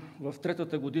Асуир в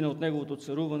 3-та година от неговото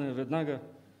царуване. Веднага,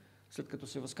 след като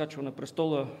се възкачва на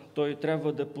престола, той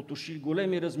трябва да потуши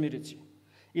големи размерици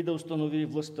и да установи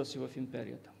властта си в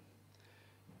империята.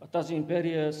 А тази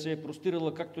империя се е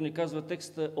простирала, както ни казва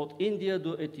текста, от Индия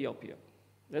до Етиопия.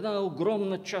 Една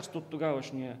огромна част от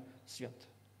тогавашния свят.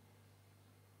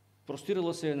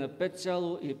 Простирала се е на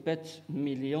 5,5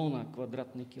 милиона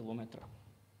квадратни километра.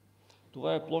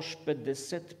 Това е площ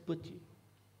 50 пъти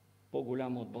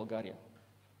по-голяма от България.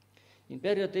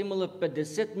 Империята имала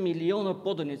 50 милиона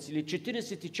поданици, или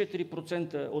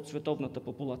 44% от световната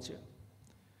популация.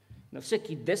 На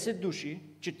всеки 10 души,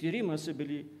 4 са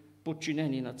били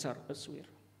подчинени на цар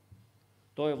Асуир.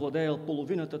 Той е владеял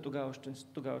половината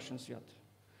тогавашен свят.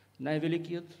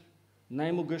 Най-великият,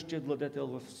 най-могъщият владетел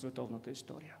в световната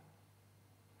история.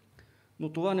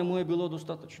 Но това не му е било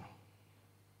достатъчно.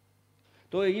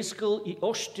 Той е искал и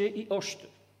още, и още.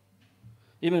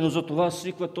 Именно за това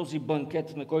свиква този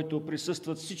банкет, на който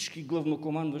присъстват всички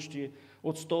главнокомандващи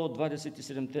от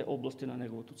 127-те области на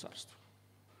неговото царство.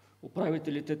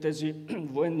 Управителите, тези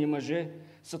военни мъже,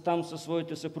 са там със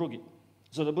своите съпруги,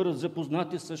 за да бъдат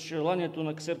запознати с желанието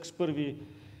на Ксеркс I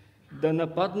да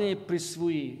нападне и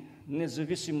присвои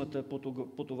независимата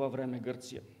по това време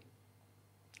Гърция.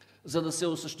 За да се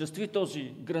осъществи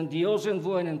този грандиозен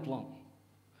военен план,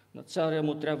 на царя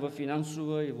му трябва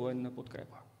финансова и военна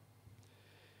подкрепа.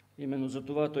 Именно за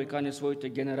това той кани своите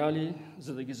генерали,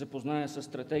 за да ги запознае с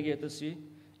стратегията си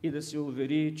и да се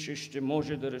увери, че ще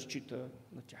може да разчита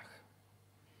на тях.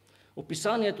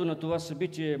 Описанието на това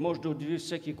събитие може да удиви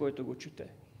всеки, който го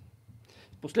чете.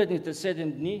 В последните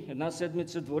 7 дни, една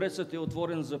седмица, дворецът е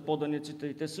отворен за поданиците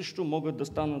и те също могат да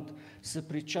станат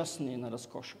съпричастни на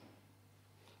разкоша.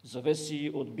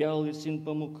 Завеси от бял и син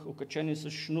памук, окачени с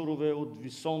шнурове от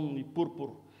висон и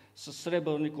пурпур, с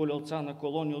сребърни колелца на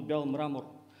колони от бял мрамор,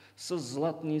 с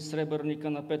златни и сребърни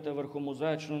канапета върху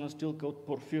мозаична настилка от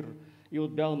порфир и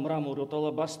от бял мрамор, от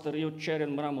алабастър и от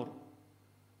черен мрамор.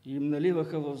 И им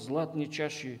наливаха в златни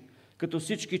чаши, като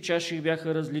всички чаши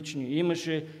бяха различни. И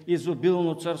имаше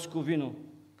изобилно царско вино,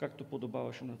 както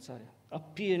подобаваше на царя. А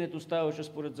пиенето ставаше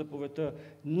според заповедта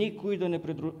никой да не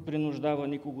принуждава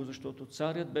никого, защото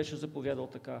царят беше заповядал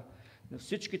така на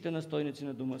всичките настойници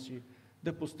на дома си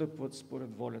да постъпват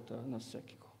според волята на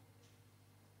всекиго.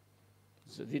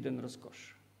 Завиден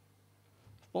разкош.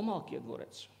 В по-малкия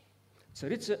дворец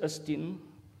царица Астин,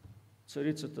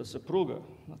 царицата съпруга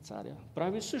на царя,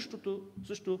 прави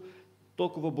също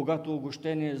толкова богато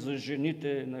угощение за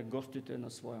жените на гостите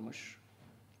на своя мъж.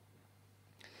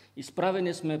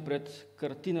 Изправени сме пред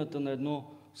картината на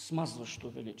едно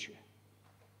смазващо величие.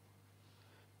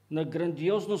 На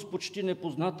грандиозност почти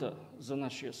непозната за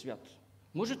нашия свят.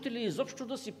 Можете ли изобщо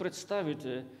да си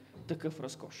представите такъв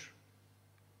разкош?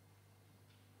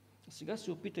 А сега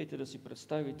се опитайте да си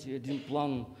представите един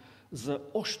план за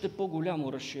още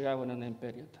по-голямо разширяване на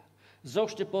империята, за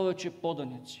още повече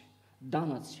поданици,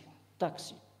 данъци,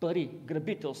 такси, пари,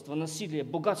 грабителства, насилие,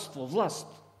 богатство,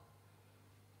 власт.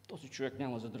 Този човек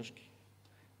няма задръжки.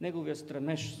 Неговият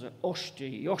стремеж за още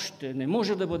и още не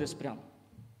може да бъде спрян.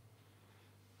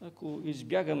 Ако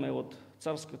избягаме от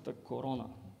царската корона,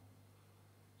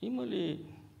 има ли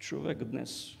човек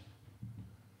днес,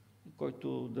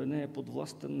 който да не е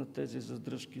подвластен на тези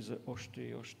задръжки за още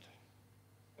и още?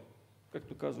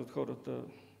 Както казват хората,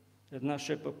 една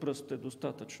шепа пръст е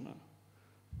достатъчна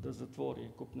да затвори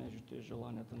копнежите и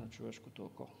желанията на човешкото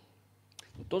око.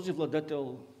 Но този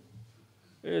владетел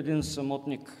е един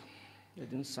самотник,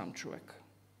 един сам човек.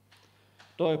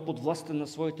 Той е подвластен на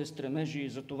своите стремежи и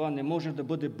затова не може да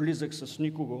бъде близък с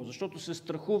никого, защото се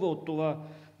страхува от това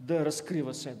да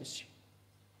разкрива себе си.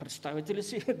 Представете ли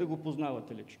си да го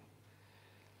познавате лично?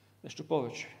 Нещо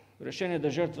повече. Решение да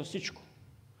жертва всичко.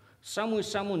 Само и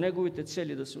само неговите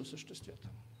цели да се осъществят.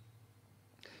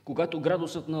 Когато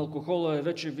градусът на алкохола е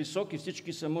вече висок и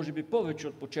всички са, може би, повече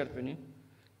от почерпени,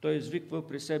 той извиква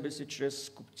при себе си чрез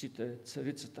купците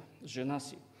царицата, жена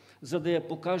си, за да я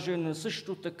покаже на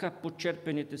също така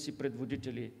почерпените си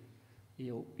предводители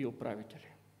и управители.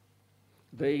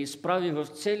 Да я изправи в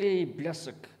целия и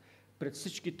блясък пред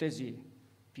всички тези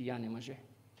пияни мъже.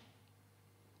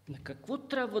 На какво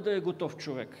трябва да е готов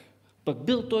човек? Пък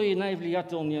бил той и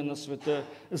най-влиятелният на света,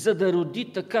 за да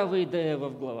роди такава идея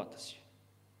в главата си.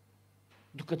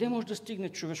 Докъде може да стигне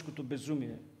човешкото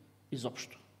безумие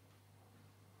изобщо?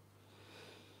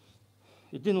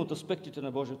 Един от аспектите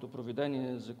на Божието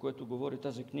провидение, за което говори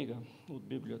тази книга от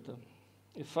Библията,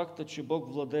 е факта, че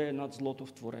Бог владее над злото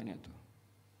в творението.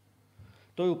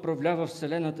 Той управлява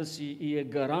Вселената си и е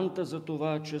гаранта за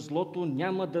това, че злото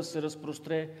няма да се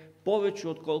разпростре повече,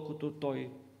 отколкото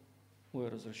той му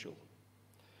е разрешил.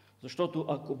 Защото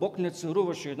ако Бог не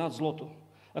царуваше над злото,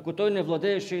 ако той не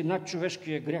владееше и над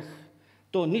човешкия грях,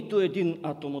 то нито един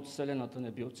атом от Вселената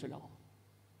не би оцелял.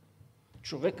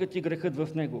 Човекът и грехът в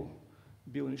него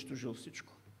би унищожил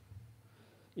всичко.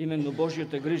 Именно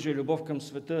Божията грижа и любов към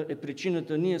света е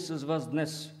причината ние с вас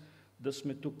днес да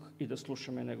сме тук и да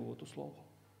слушаме Неговото Слово.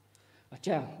 А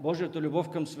тя, Божията любов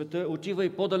към света, отива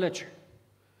и по-далече,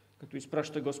 като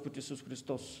изпраща Господ Исус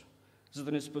Христос, за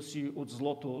да ни спаси от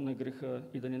злото на греха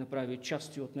и да ни направи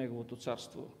части от Неговото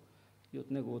царство и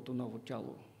от Неговото ново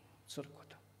тяло,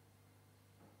 църквата.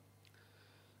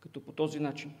 Като по този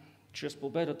начин, чрез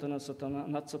победата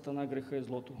над Сатана, греха и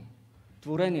злото,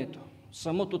 творението,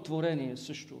 самото творение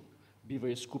също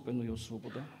бива изкупено и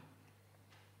освободено.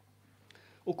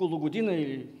 Около година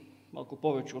или малко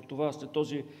повече от това, след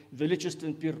този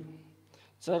величествен пир,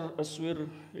 цар Асуир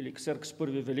или Ксеркс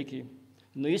I Велики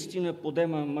наистина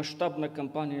подема мащабна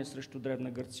кампания срещу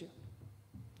Древна Гърция.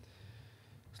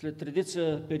 След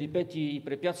редица перипетии и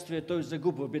препятствия той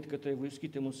загубва битката и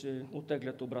войските му се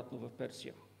оттеглят обратно в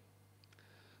Персия.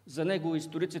 За него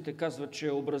историците казват, че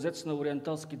е образец на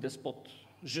ориенталски деспот,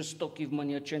 жесток и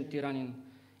вманиачен тиранин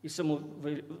и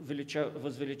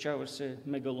възвеличаващ се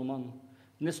мегаломан,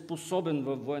 неспособен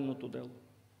във военното дело.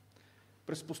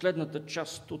 През последната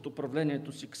част от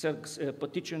управлението си Ксеркс е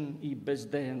апатичен и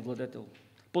бездеен владетел,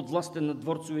 подвластен на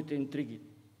дворцовите интриги.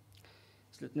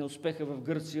 След неуспеха в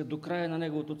Гърция, до края на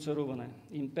неговото царуване,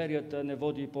 империята не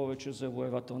води повече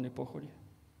завоевателни походи.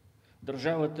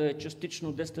 Държавата е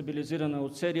частично дестабилизирана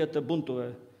от серията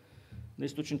бунтове на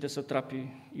източните сатрапи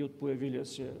и от появилия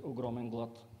се огромен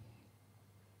глад.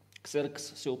 Ксеркс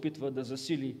се опитва да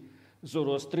засили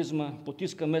зороастризма,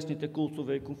 потиска местните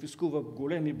култове и конфискува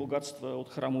големи богатства от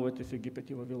храмовете в Египет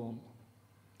и Вавилон.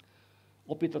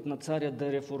 Опитът на царя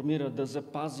да реформира, да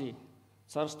запази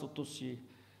царството си,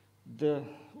 да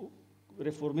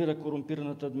реформира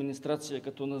корумпираната администрация,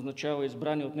 като назначава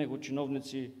избрани от него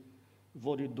чиновници,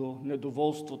 води до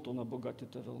недоволството на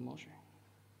богатите велможи.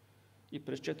 И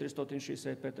през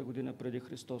 465 година преди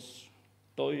Христос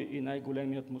той и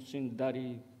най-големият му син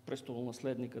Дарий,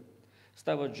 престолонаследникът,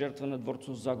 стават жертва на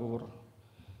дворцов заговор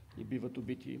и биват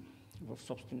убити в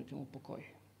собствените му покои.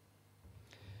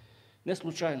 Не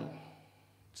случайно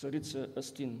царица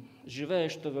Астин,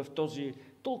 живееща в този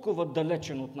толкова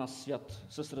далечен от нас свят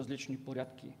с различни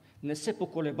порядки, не се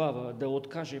поколебава да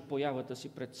откаже появата си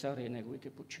пред царя и неговите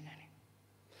подчинени.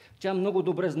 Тя много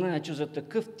добре знае, че за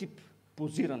такъв тип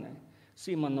позиране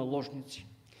се има наложници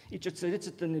и че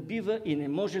царицата не бива и не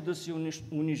може да се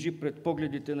унижи пред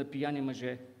погледите на пияни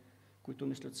мъже, които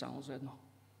мислят само за едно.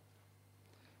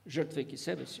 Жертвайки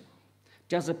себе си,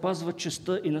 тя запазва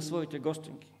честта и на своите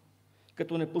гостинки,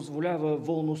 като не позволява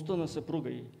волността на съпруга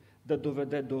й да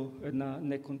доведе до една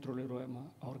неконтролируема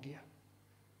оргия.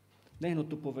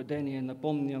 Нейното поведение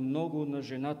напомня много на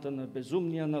жената на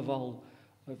безумния Навал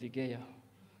Авигея,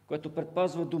 което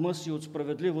предпазва дома си от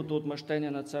справедливото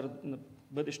отмъщение на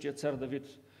бъдещия цар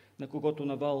Давид, на когото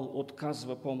Навал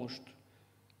отказва помощ,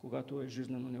 когато е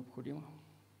жизнено необходима.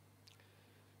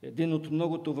 Един от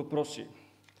многото въпроси,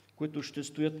 които ще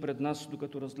стоят пред нас,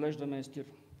 докато разглеждаме Естир,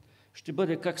 ще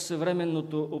бъде как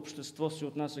съвременното общество се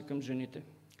отнася към жените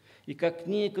и как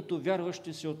ние като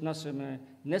вярващи се отнасяме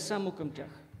не само към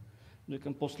тях, но и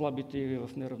към по-слабите и в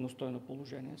неравностойно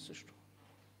положение също.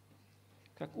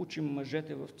 Как учим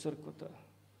мъжете в църквата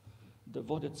да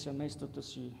водят семействата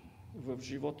си в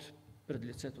живот пред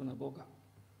лицето на Бога.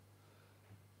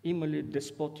 Има ли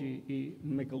деспоти и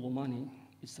мегаломани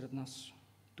и сред нас,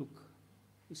 тук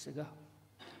и сега?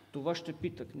 Това ще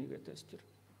пита книгата Естир.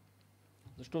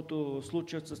 Защото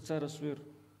случаят с цар Асуир,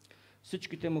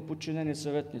 всичките му подчинени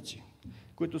съветници,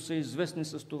 които са известни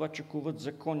с това, че коват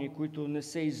закони, които не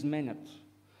се изменят,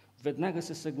 веднага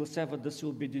се съгласяват да се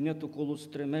обединят около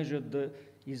стремежа да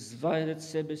извадят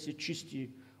себе си чисти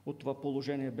от това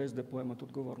положение, без да поемат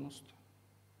отговорност.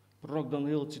 Пророк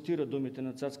Данаил цитира думите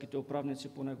на царските управници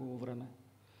по негово време,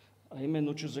 а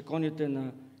именно, че законите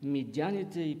на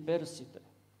мидяните и персите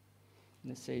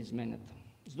не се изменят.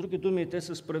 С други думи, те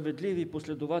са справедливи и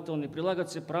последователни, прилагат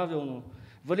се правилно,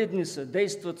 валидни са,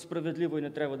 действат справедливо и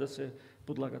не трябва да се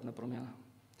подлагат на промяна.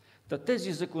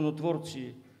 Тези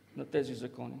законотворци на тези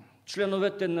закони,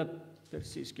 членовете на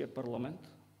персийския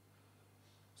парламент,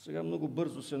 сега много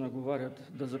бързо се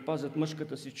наговарят да запазят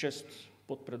мъжката си чест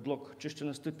под предлог, че ще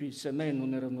настъпи семейно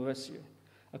неравновесие,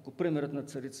 ако примерът на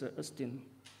царица Астин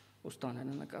остане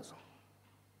ненаказан.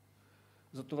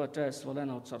 Затова тя е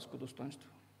свалена от царско достоинство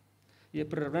и е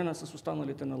приравнена с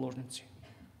останалите наложници.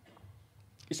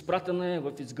 Изпратена е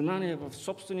в изгнание в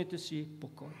собствените си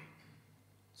покои.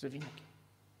 Завинаги.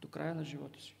 До края на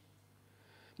живота си.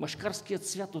 Мъжкарският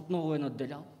свят отново е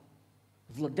надделял.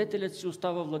 Владетелят си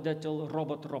остава владетел,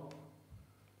 робът роб.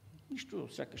 Нищо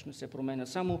сякаш не се променя.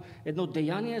 Само едно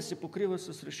деяние се покрива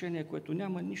с решение, което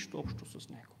няма нищо общо с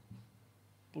него.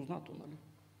 Познато, нали?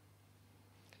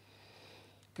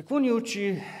 Какво ни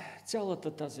учи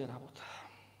цялата тази работа?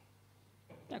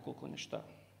 Няколко неща.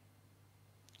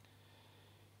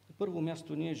 На първо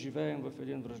място, ние живеем в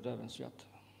един враждебен свят.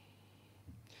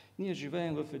 Ние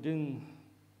живеем в един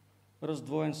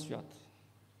раздвоен свят.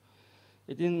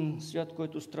 Един свят,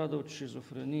 който страда от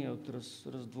шизофрения, от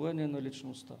раздвоение на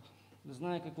личността. Не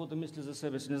знае какво да мисли за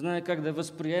себе си, не знае как да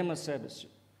възприема себе си.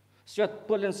 Свят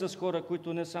пълен с хора,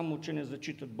 които не само че не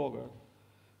зачитат Бога,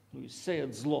 но и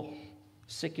сеят зло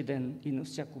всеки ден и на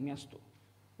всяко място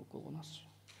около нас.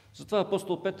 Затова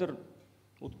апостол Петър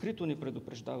открито ни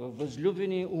предупреждава: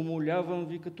 възлюбени, умолявам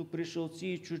ви като пришълци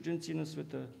и чужденци на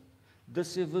света, да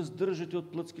се въздържате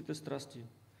от плътските страсти,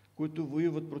 които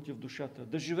воюват против душата,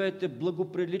 да живеете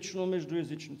благоприлично между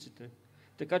езичниците,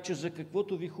 така че за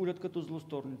каквото ви хулят като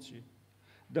злосторници,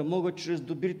 да могат чрез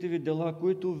добрите ви дела,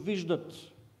 които виждат,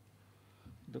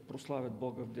 да прославят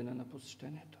Бога в деня на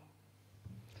посещението.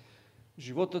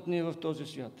 Животът ни е в този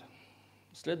свят.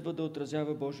 Следва да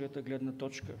отразява Божията гледна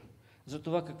точка за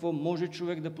това какво може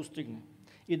човек да постигне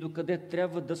и докъде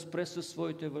трябва да спре със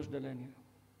своите въжделения.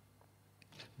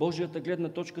 Божията гледна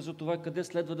точка за това къде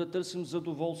следва да търсим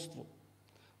задоволство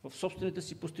в собствените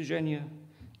си постижения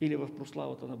или в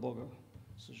прославата на Бога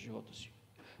с живота си.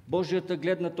 Божията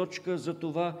гледна точка за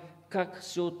това как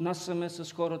се отнасяме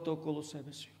с хората около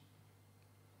себе си.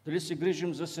 Дали се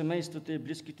грижим за семействата и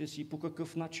близките си и по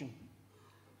какъв начин?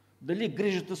 Дали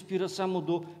грижата спира само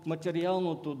до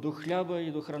материалното, до хляба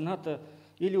и до храната,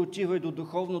 или отива и до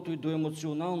духовното и до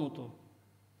емоционалното?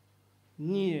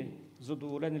 Ние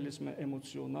задоволени ли сме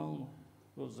емоционално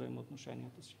в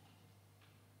взаимоотношенията си?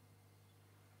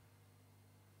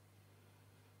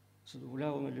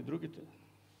 Задоволяваме ли другите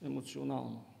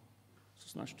емоционално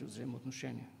с нашите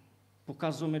взаимоотношения?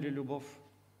 Показваме ли любов?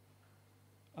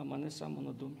 Ама не само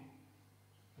на думи.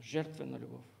 Жертвена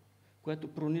любов, която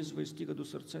пронизва и стига до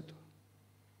сърцето.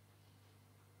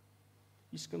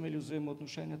 Искаме ли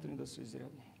взаимоотношенията ни да са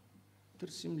изрядни?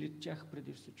 Търсим ли тях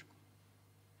преди всичко?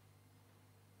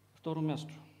 Второ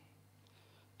място.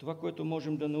 Това, което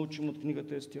можем да научим от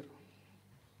книгата Естир,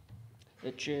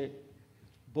 е, че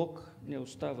Бог не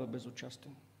остава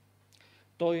безучастен.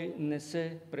 Той не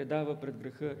се предава пред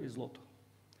греха и злото.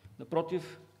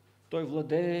 Напротив, Той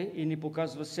владее и ни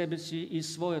показва себе си и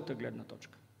своята гледна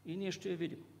точка. И ние ще я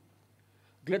видим.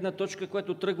 Гледна точка,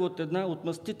 която тръгва от една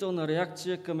отмъстителна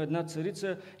реакция към една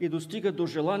царица и достига до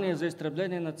желание за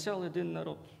изтребление на цял един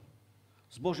народ.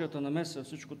 С Божията намеса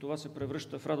всичко това се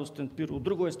превръща в радостен пир от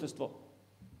друго естество.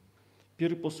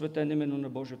 Пир, посветен именно на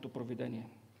Божието провидение,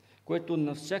 което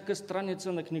на всяка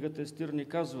страница на книгата Естир ни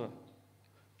казва,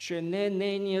 че не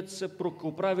нейният съпруг,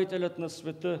 управителят на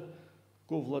света,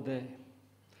 го владее,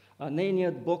 а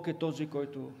нейният Бог е този,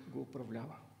 който го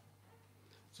управлява.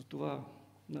 Затова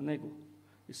на Него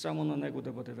и само на Него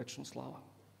да бъде вечна слава.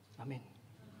 Амин.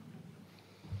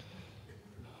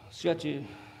 Святи,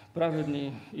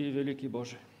 праведни и велики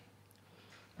Боже,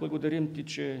 благодарим Ти,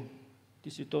 че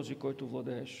Ти си този, който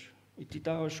владееш и Ти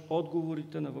даваш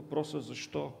отговорите на въпроса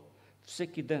защо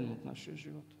всеки ден от нашия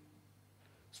живот.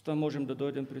 С това можем да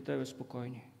дойдем при Тебе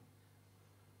спокойни.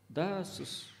 Да,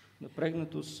 с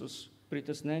напрегнатост, с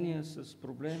притеснения, с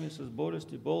проблеми, с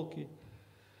болести, болки,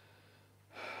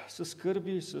 с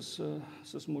скърби,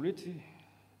 с молитви.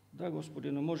 Да,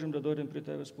 Господи, но можем да дойдем при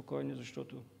Тебе спокойни,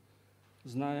 защото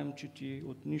знаем, че Ти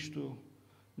от нищо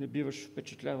не биваш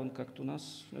впечатляван както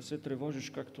нас, не се тревожиш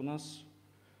както нас,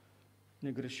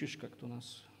 не грешиш както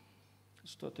нас.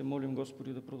 С това Те молим,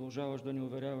 Господи, да продължаваш да ни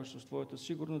уверяваш с Твоята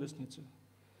сигурна десница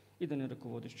и да ни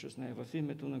ръководиш чрез нея в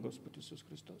името на Господ Исус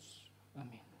Христос.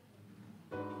 Амин.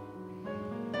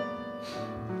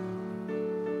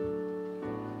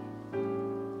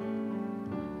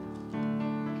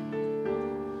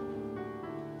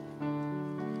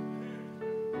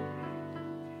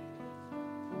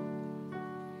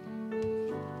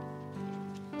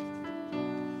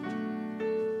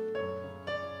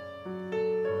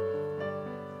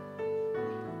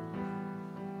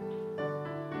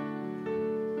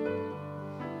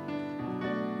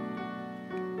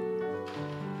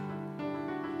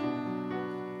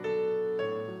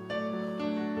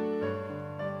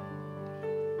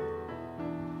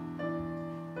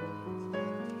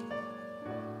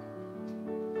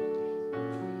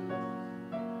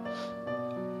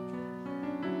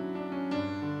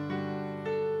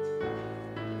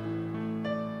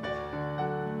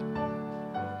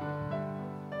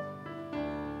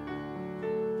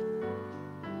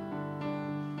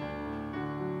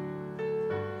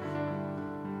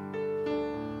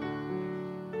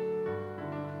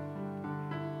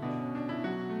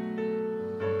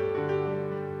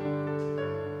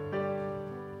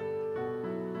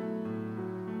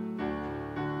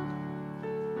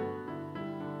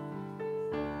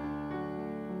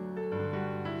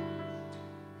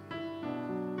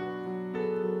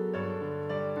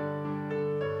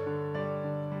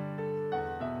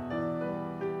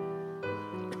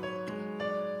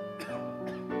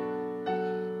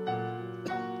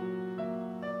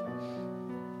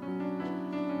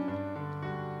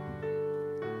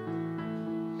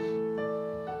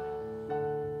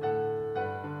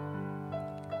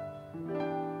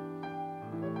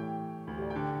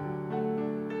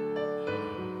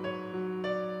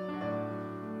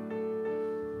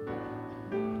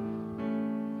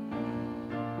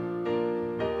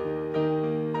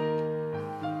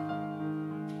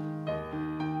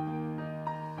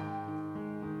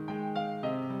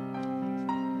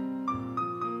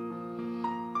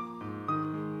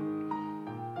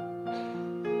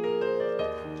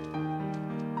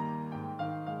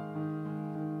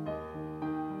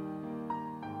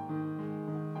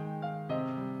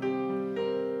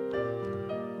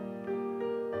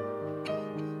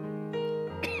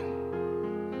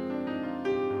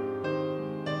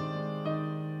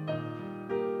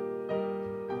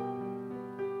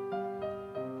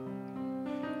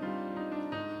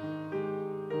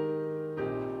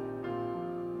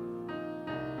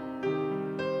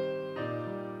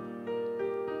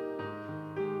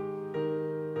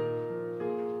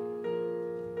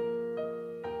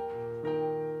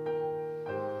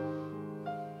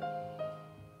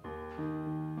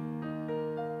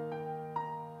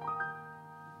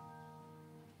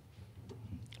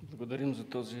 Благодарим за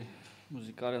този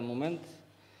музикален момент.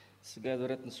 Сега е до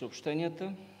ред на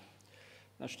съобщенията.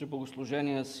 Нашите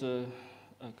богослужения са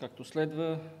както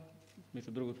следва.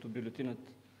 Между другото, бюлетинът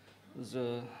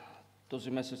за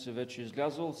този месец е вече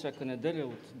излязъл. Всяка неделя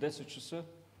от 10 часа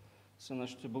са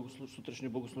нашите сутрешни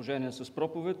богослужения с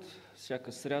проповед.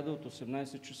 Всяка сряда от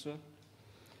 18 часа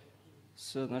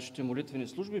са нашите молитвени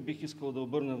служби. Бих искал да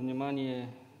обърна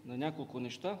внимание на няколко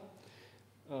неща.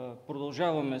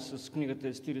 Продължаваме с книгата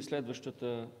Естири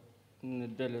следващата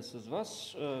неделя с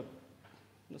вас.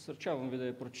 Насърчавам ви да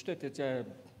я прочетете. Тя е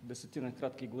 10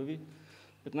 кратки глави.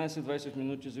 15-20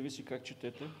 минути, зависи как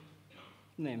четете.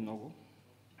 Не е много.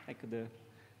 Нека да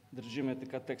държиме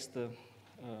така текста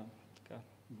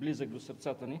близък до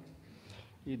сърцата ни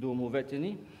и до умовете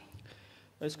ни.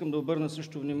 Искам да обърна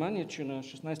също внимание, че на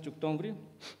 16 октомври,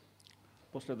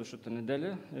 последващата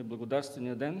неделя, е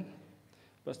благодарствения ден.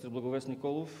 Пастор Благовест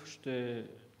Николов ще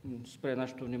спре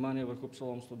нашето внимание върху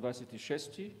Псалом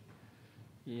 126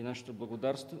 и нашата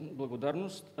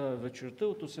благодарност. Вечерта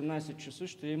от 18 часа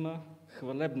ще има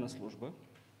хвалебна служба.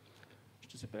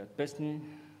 Ще се пеят песни,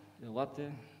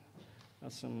 елате.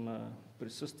 Аз съм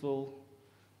присъствал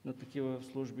на такива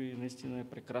служби и наистина е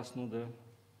прекрасно да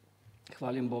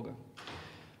хвалим Бога.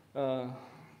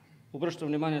 Обръщам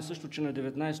внимание също, че на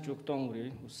 19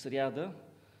 октомври, в сряда,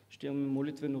 ще имаме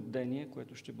молитвено бдение,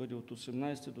 което ще бъде от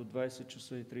 18 до 20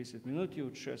 часа и 30 минути,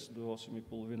 от 6 до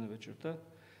 8:30 вечерта.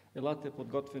 Елате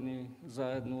подготвени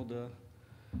заедно да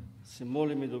се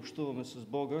молим и да общуваме с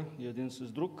Бога и един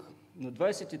с друг. На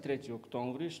 23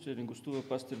 октомври ще ни гостува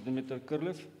пастор Димитър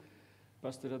Кърлев,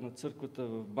 пастирът на църквата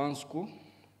в Банско.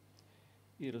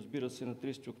 И разбира се, на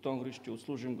 30 октомври ще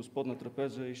отслужим Господна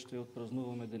трапеза и ще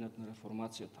отпразнуваме Денят на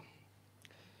реформацията.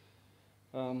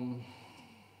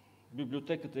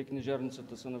 Библиотеката и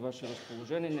книжарницата са на ваше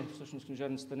разположение. Не, всъщност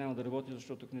книжарницата няма да работи,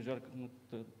 защото книжарката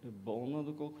е болна,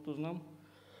 доколкото знам.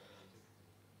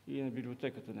 И на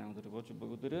библиотеката няма да работи.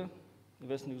 Благодаря.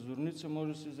 Вестник Зорница,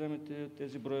 може да си вземете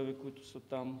тези броеве, които са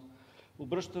там.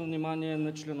 Обръщам внимание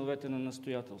на членовете на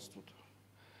настоятелството.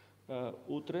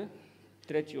 Утре,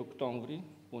 3 октомври,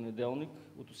 понеделник,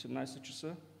 от 18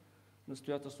 часа,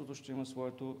 настоятелството ще има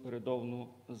своето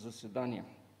редовно заседание.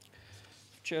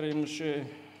 Вчера имаше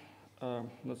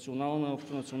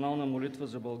общонационална молитва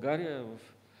за България в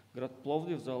град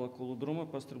Пловдив, в зала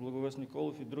Колодрума. Пастор Благовест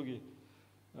Николов и други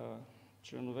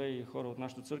членове и хора от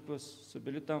нашата църква са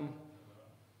били там.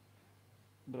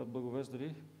 Брат Благовест,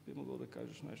 дали би могъл да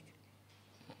кажеш нещо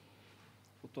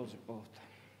по този повод?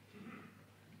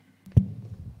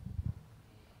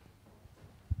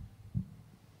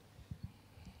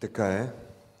 Така е.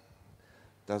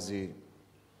 Тази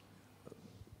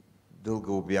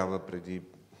дълга обява преди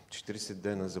 40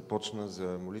 дена започна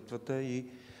за молитвата и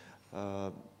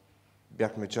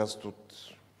бяхме част от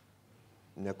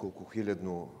няколко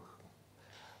хилядно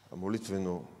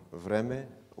молитвено време,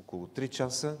 около 3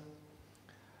 часа.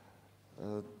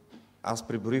 Аз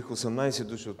преброих 18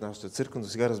 души от нашата църква, но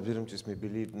сега разбирам, че сме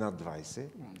били над 20,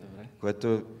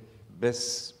 което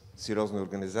без сериозна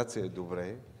организация е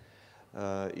добре.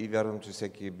 И вярвам, че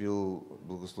всеки е бил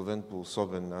благословен по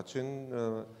особен начин,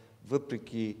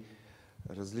 въпреки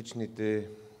различните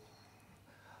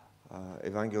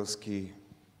евангелски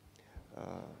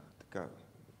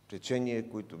течения,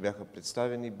 които бяха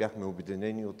представени, бяхме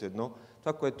обединени от едно.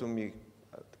 Това, което ми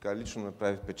лично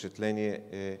направи впечатление,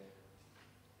 е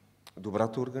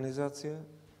добрата организация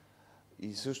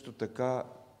и също така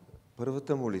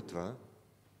първата молитва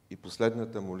и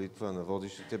последната молитва на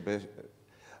водещите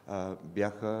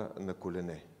бяха на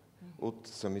колене от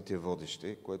самите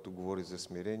водещи, което говори за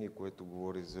смирение, което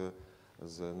говори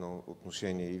за едно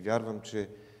отношение. И вярвам, че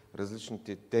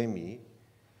различните теми,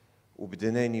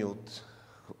 обединени от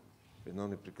едно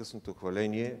непрекъснато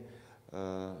хваление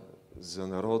за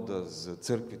народа, за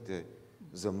църквите,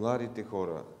 за младите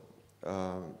хора.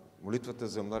 Молитвата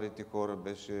за младите хора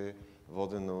беше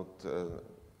водена от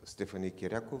Стефани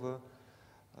Кирякова,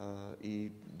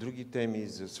 и други теми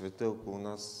за света около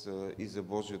нас и за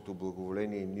Божието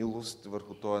благоволение и милост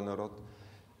върху този народ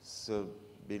са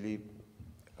били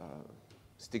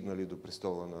стигнали до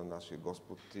престола на нашия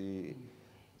Господ,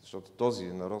 защото този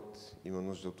народ има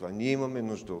нужда от това. Ние имаме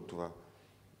нужда от това.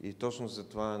 И точно за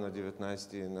това на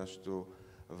 19-ти е нашето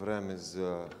време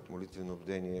за молитвено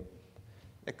бдение.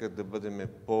 Нека да бъдем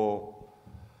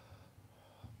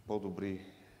по-добри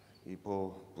и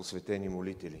по-посветени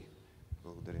молители.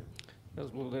 Благодаря.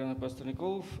 Аз благодаря на пастор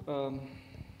Николов.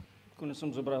 Ако не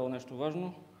съм забравил нещо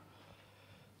важно,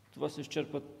 това се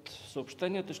изчерпат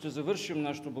съобщенията. Ще завършим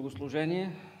нашето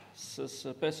богослужение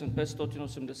с песен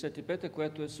 585,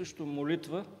 която е също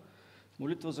молитва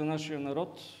за нашия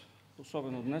народ,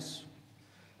 особено днес.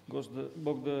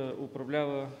 Бог да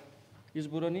управлява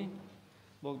избора ни,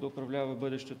 Бог да управлява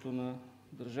бъдещето на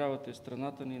държавата и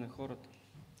страната ни и на хората.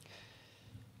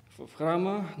 В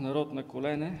храма народ на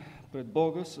колене пред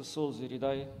Бога със сълзи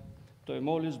ридай. Той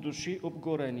моли с души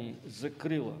обгорени,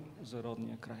 закрила за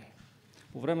родния край.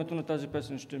 По времето на тази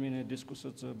песен ще мине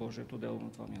дискусът за Божието дело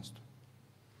на това място.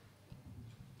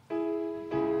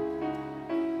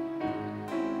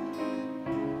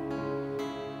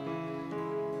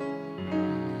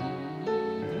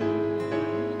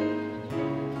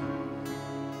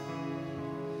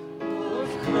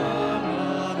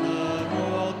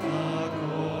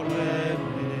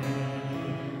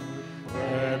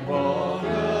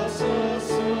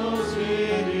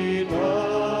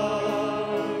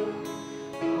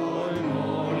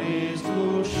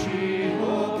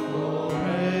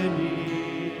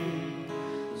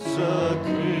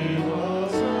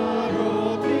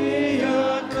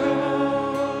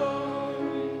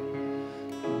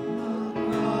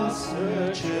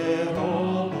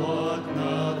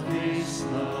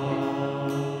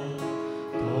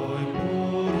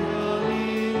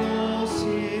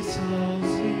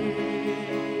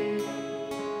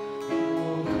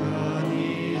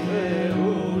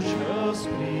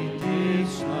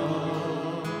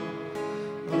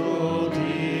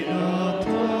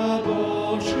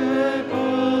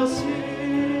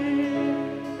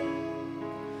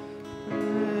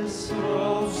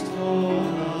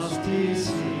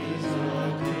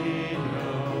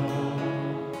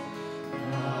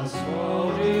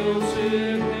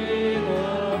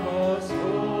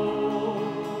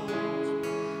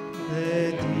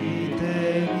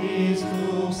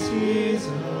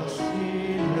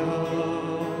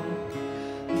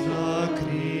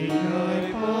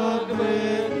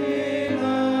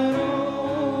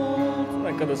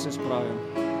 Да се справим.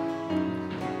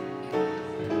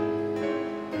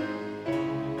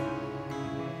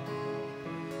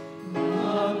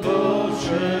 На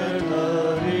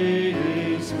Божията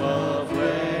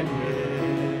избавление,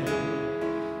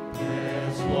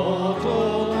 не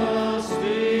злото нас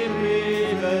ти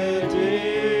приведи,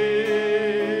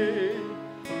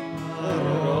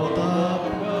 народа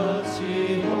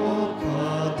пази от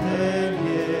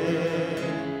падение,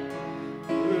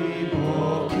 и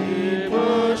Бог и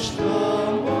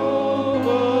баща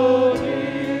му ти.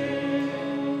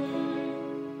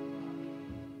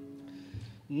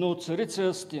 Но царица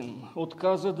Астин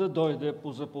отказа да дойде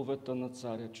по заповедта на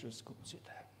царя чрез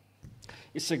купците.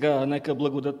 И сега нека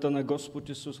благодатта на Господ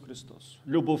Исус Христос,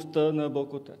 любовта на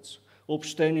Бог Отец,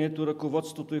 общението,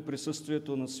 ръководството и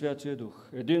присъствието на Святия Дух,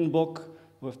 един Бог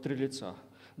в три лица,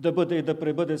 да бъде и да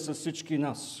пребъде с всички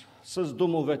нас, с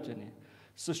домовете ни,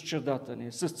 с чердата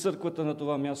ни, с църквата на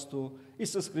това място и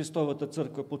с Христовата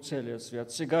църква по целия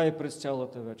свят, сега и през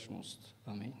цялата вечност.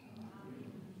 Амин.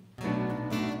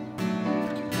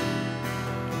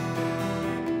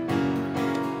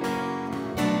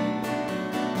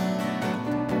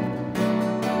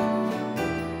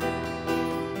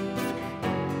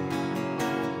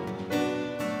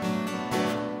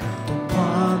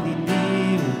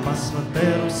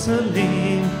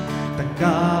 Иерусалим,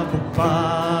 така Бог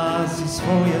пази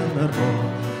своя народ.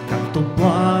 Както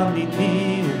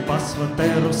планини опасват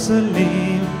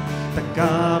Иерусалим,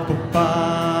 така Бог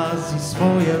пази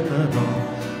своя народ.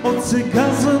 От сега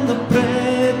за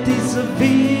напред и за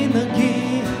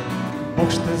винаги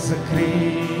Бог ще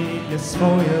закриля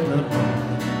своя народ.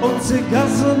 От сега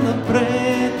за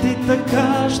напред и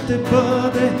така ще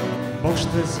бъде, Бог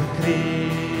ще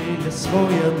закриля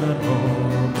своя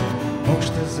народ. Бог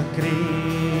ще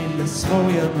закриля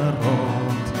своя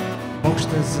народ. Бог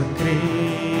ще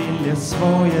закриля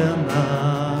своя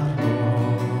народ.